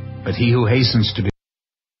 but he who hastens to be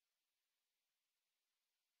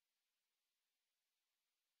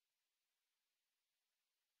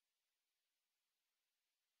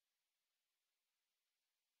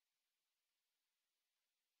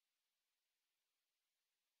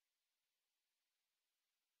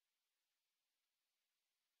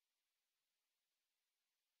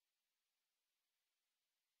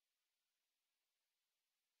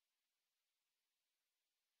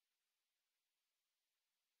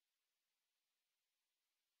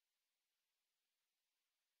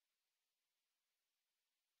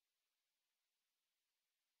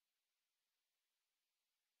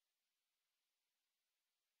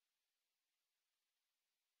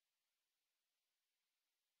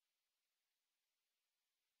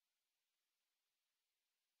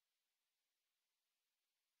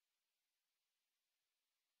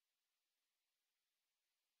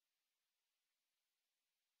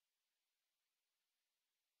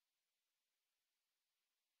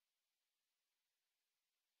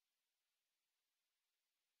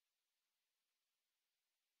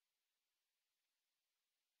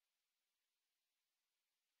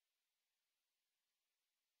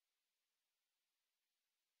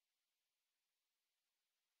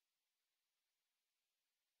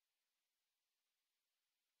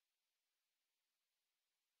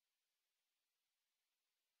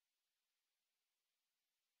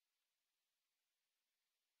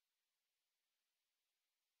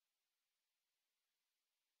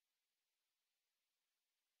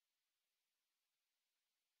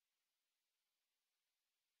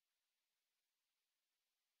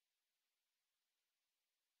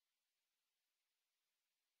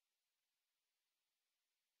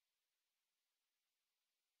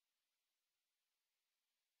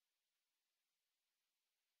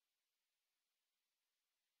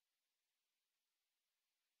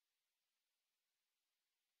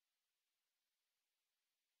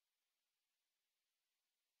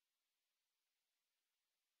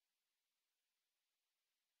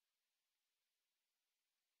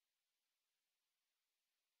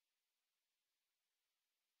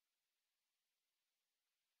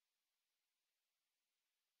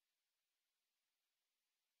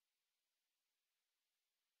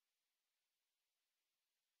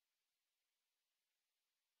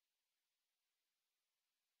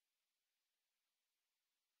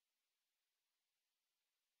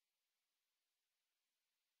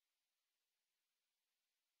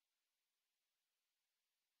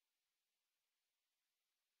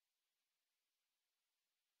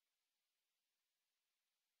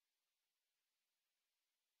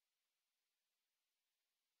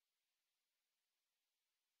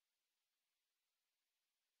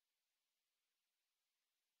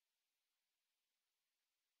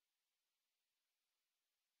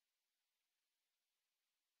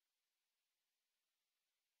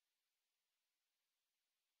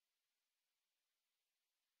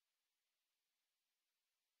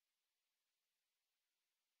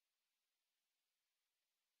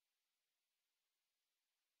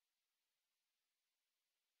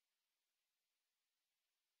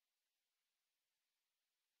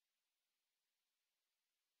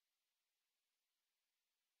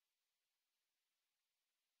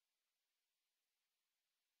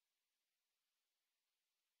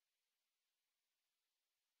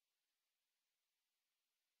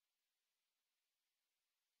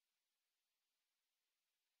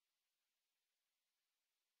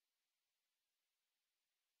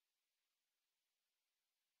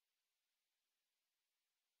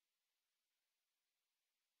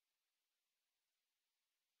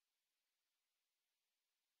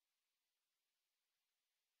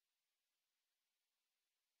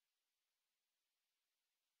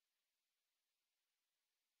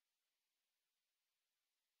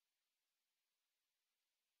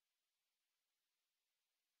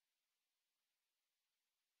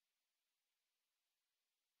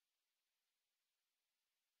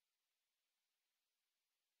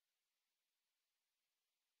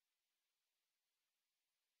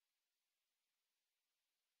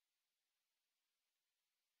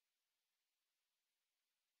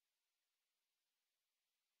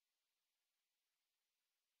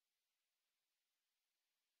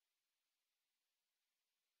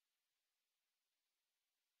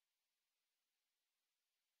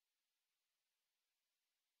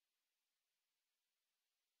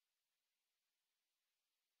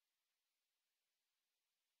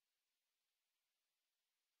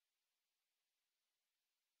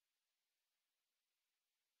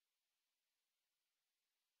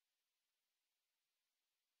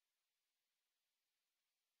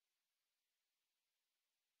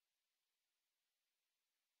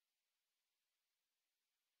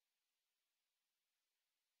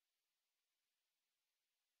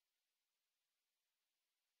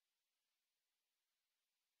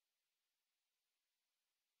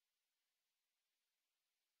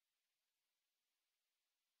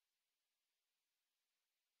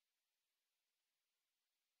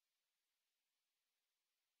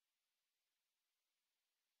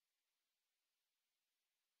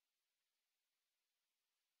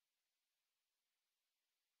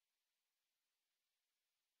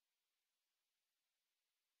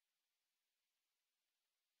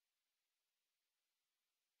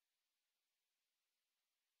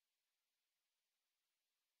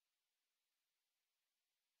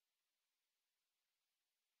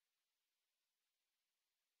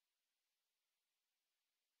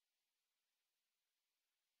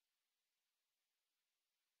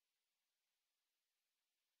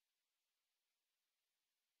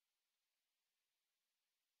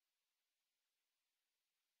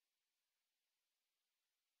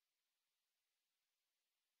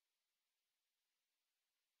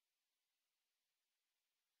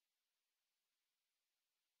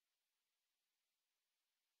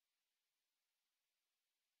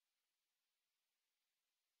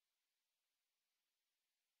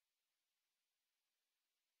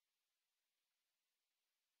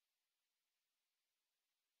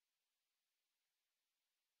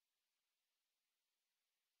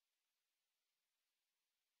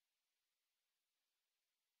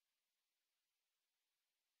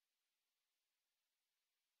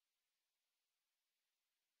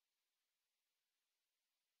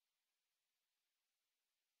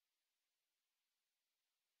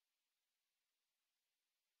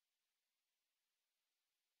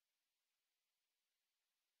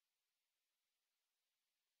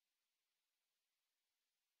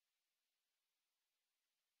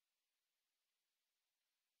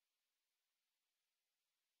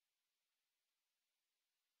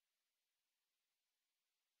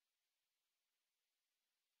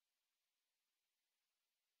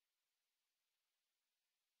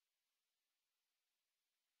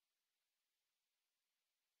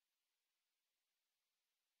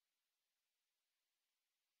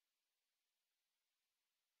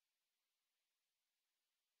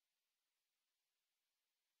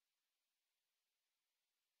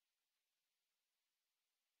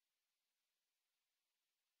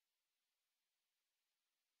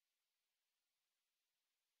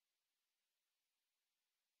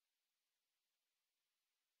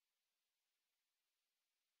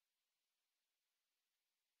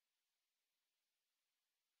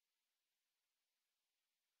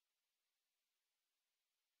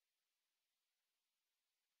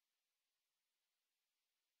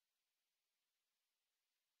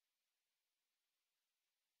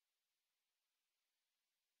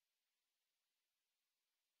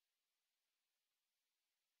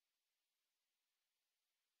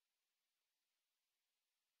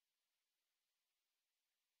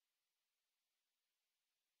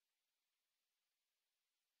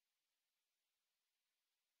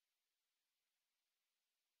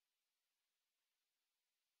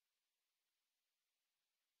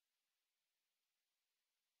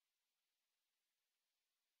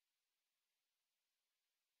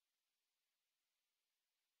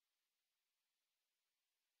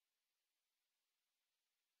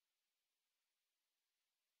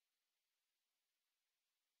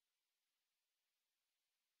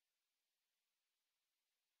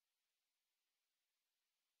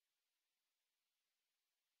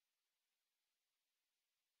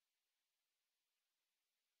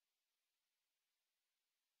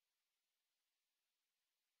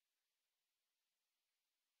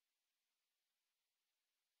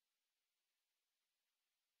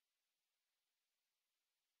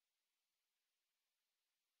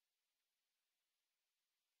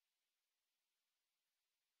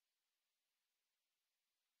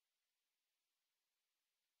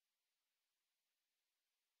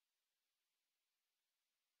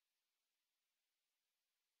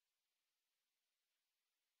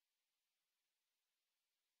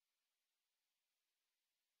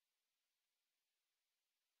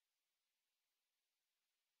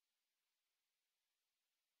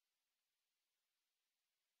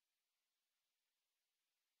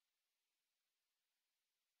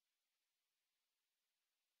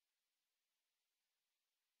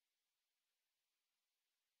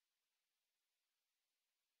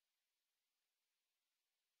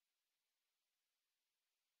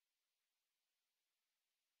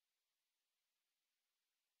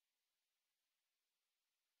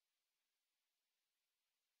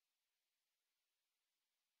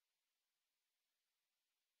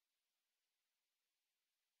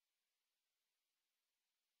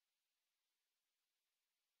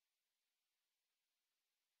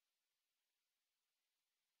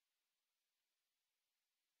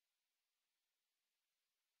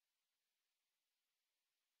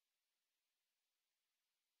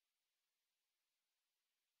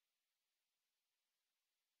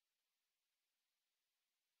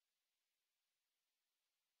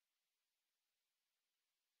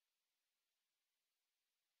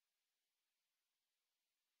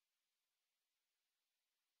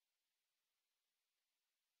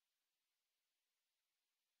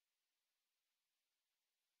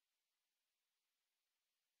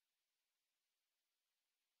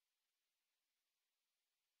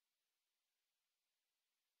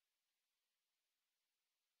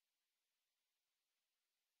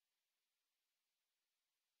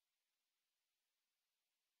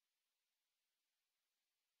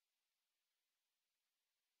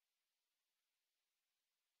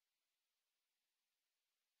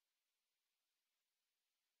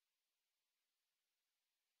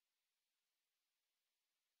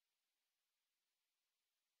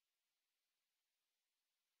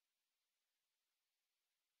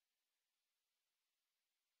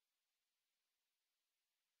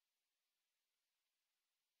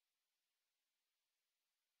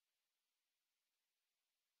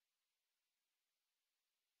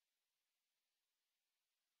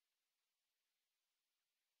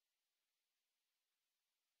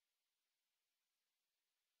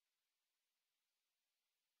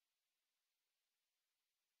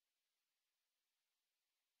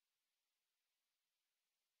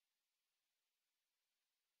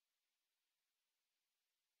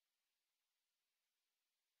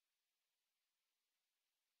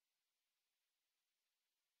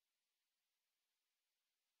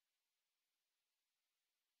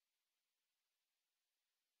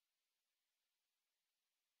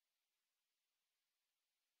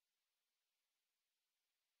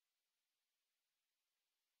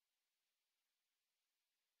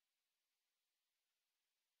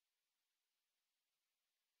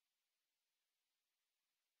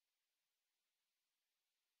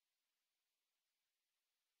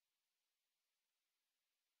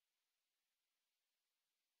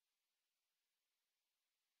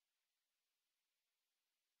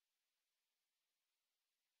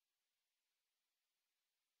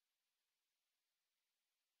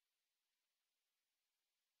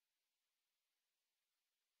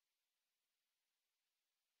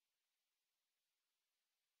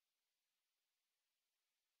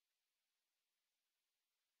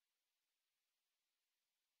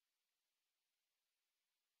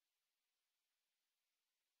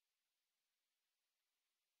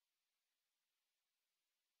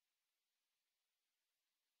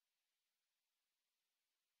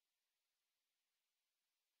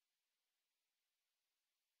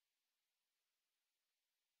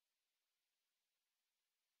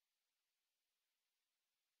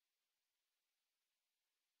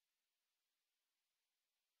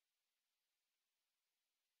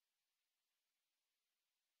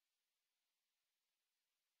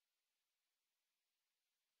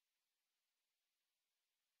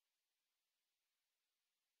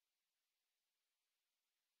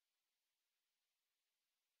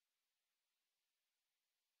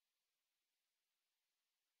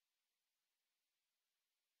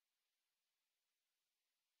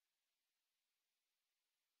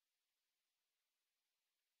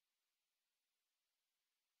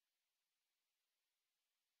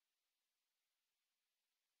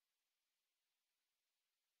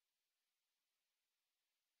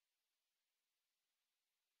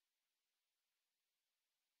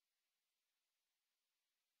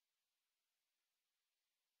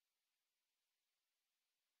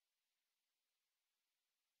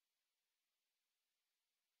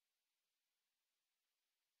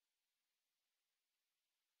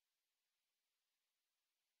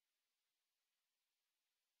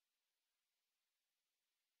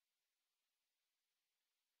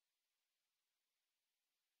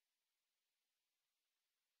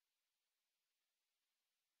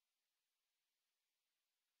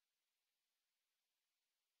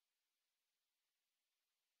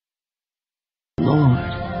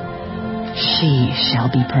she shall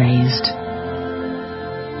be praised.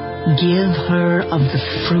 Give her of the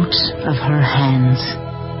fruit of her hands,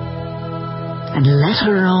 and let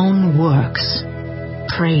her own works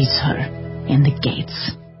praise her in the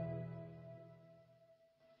gates.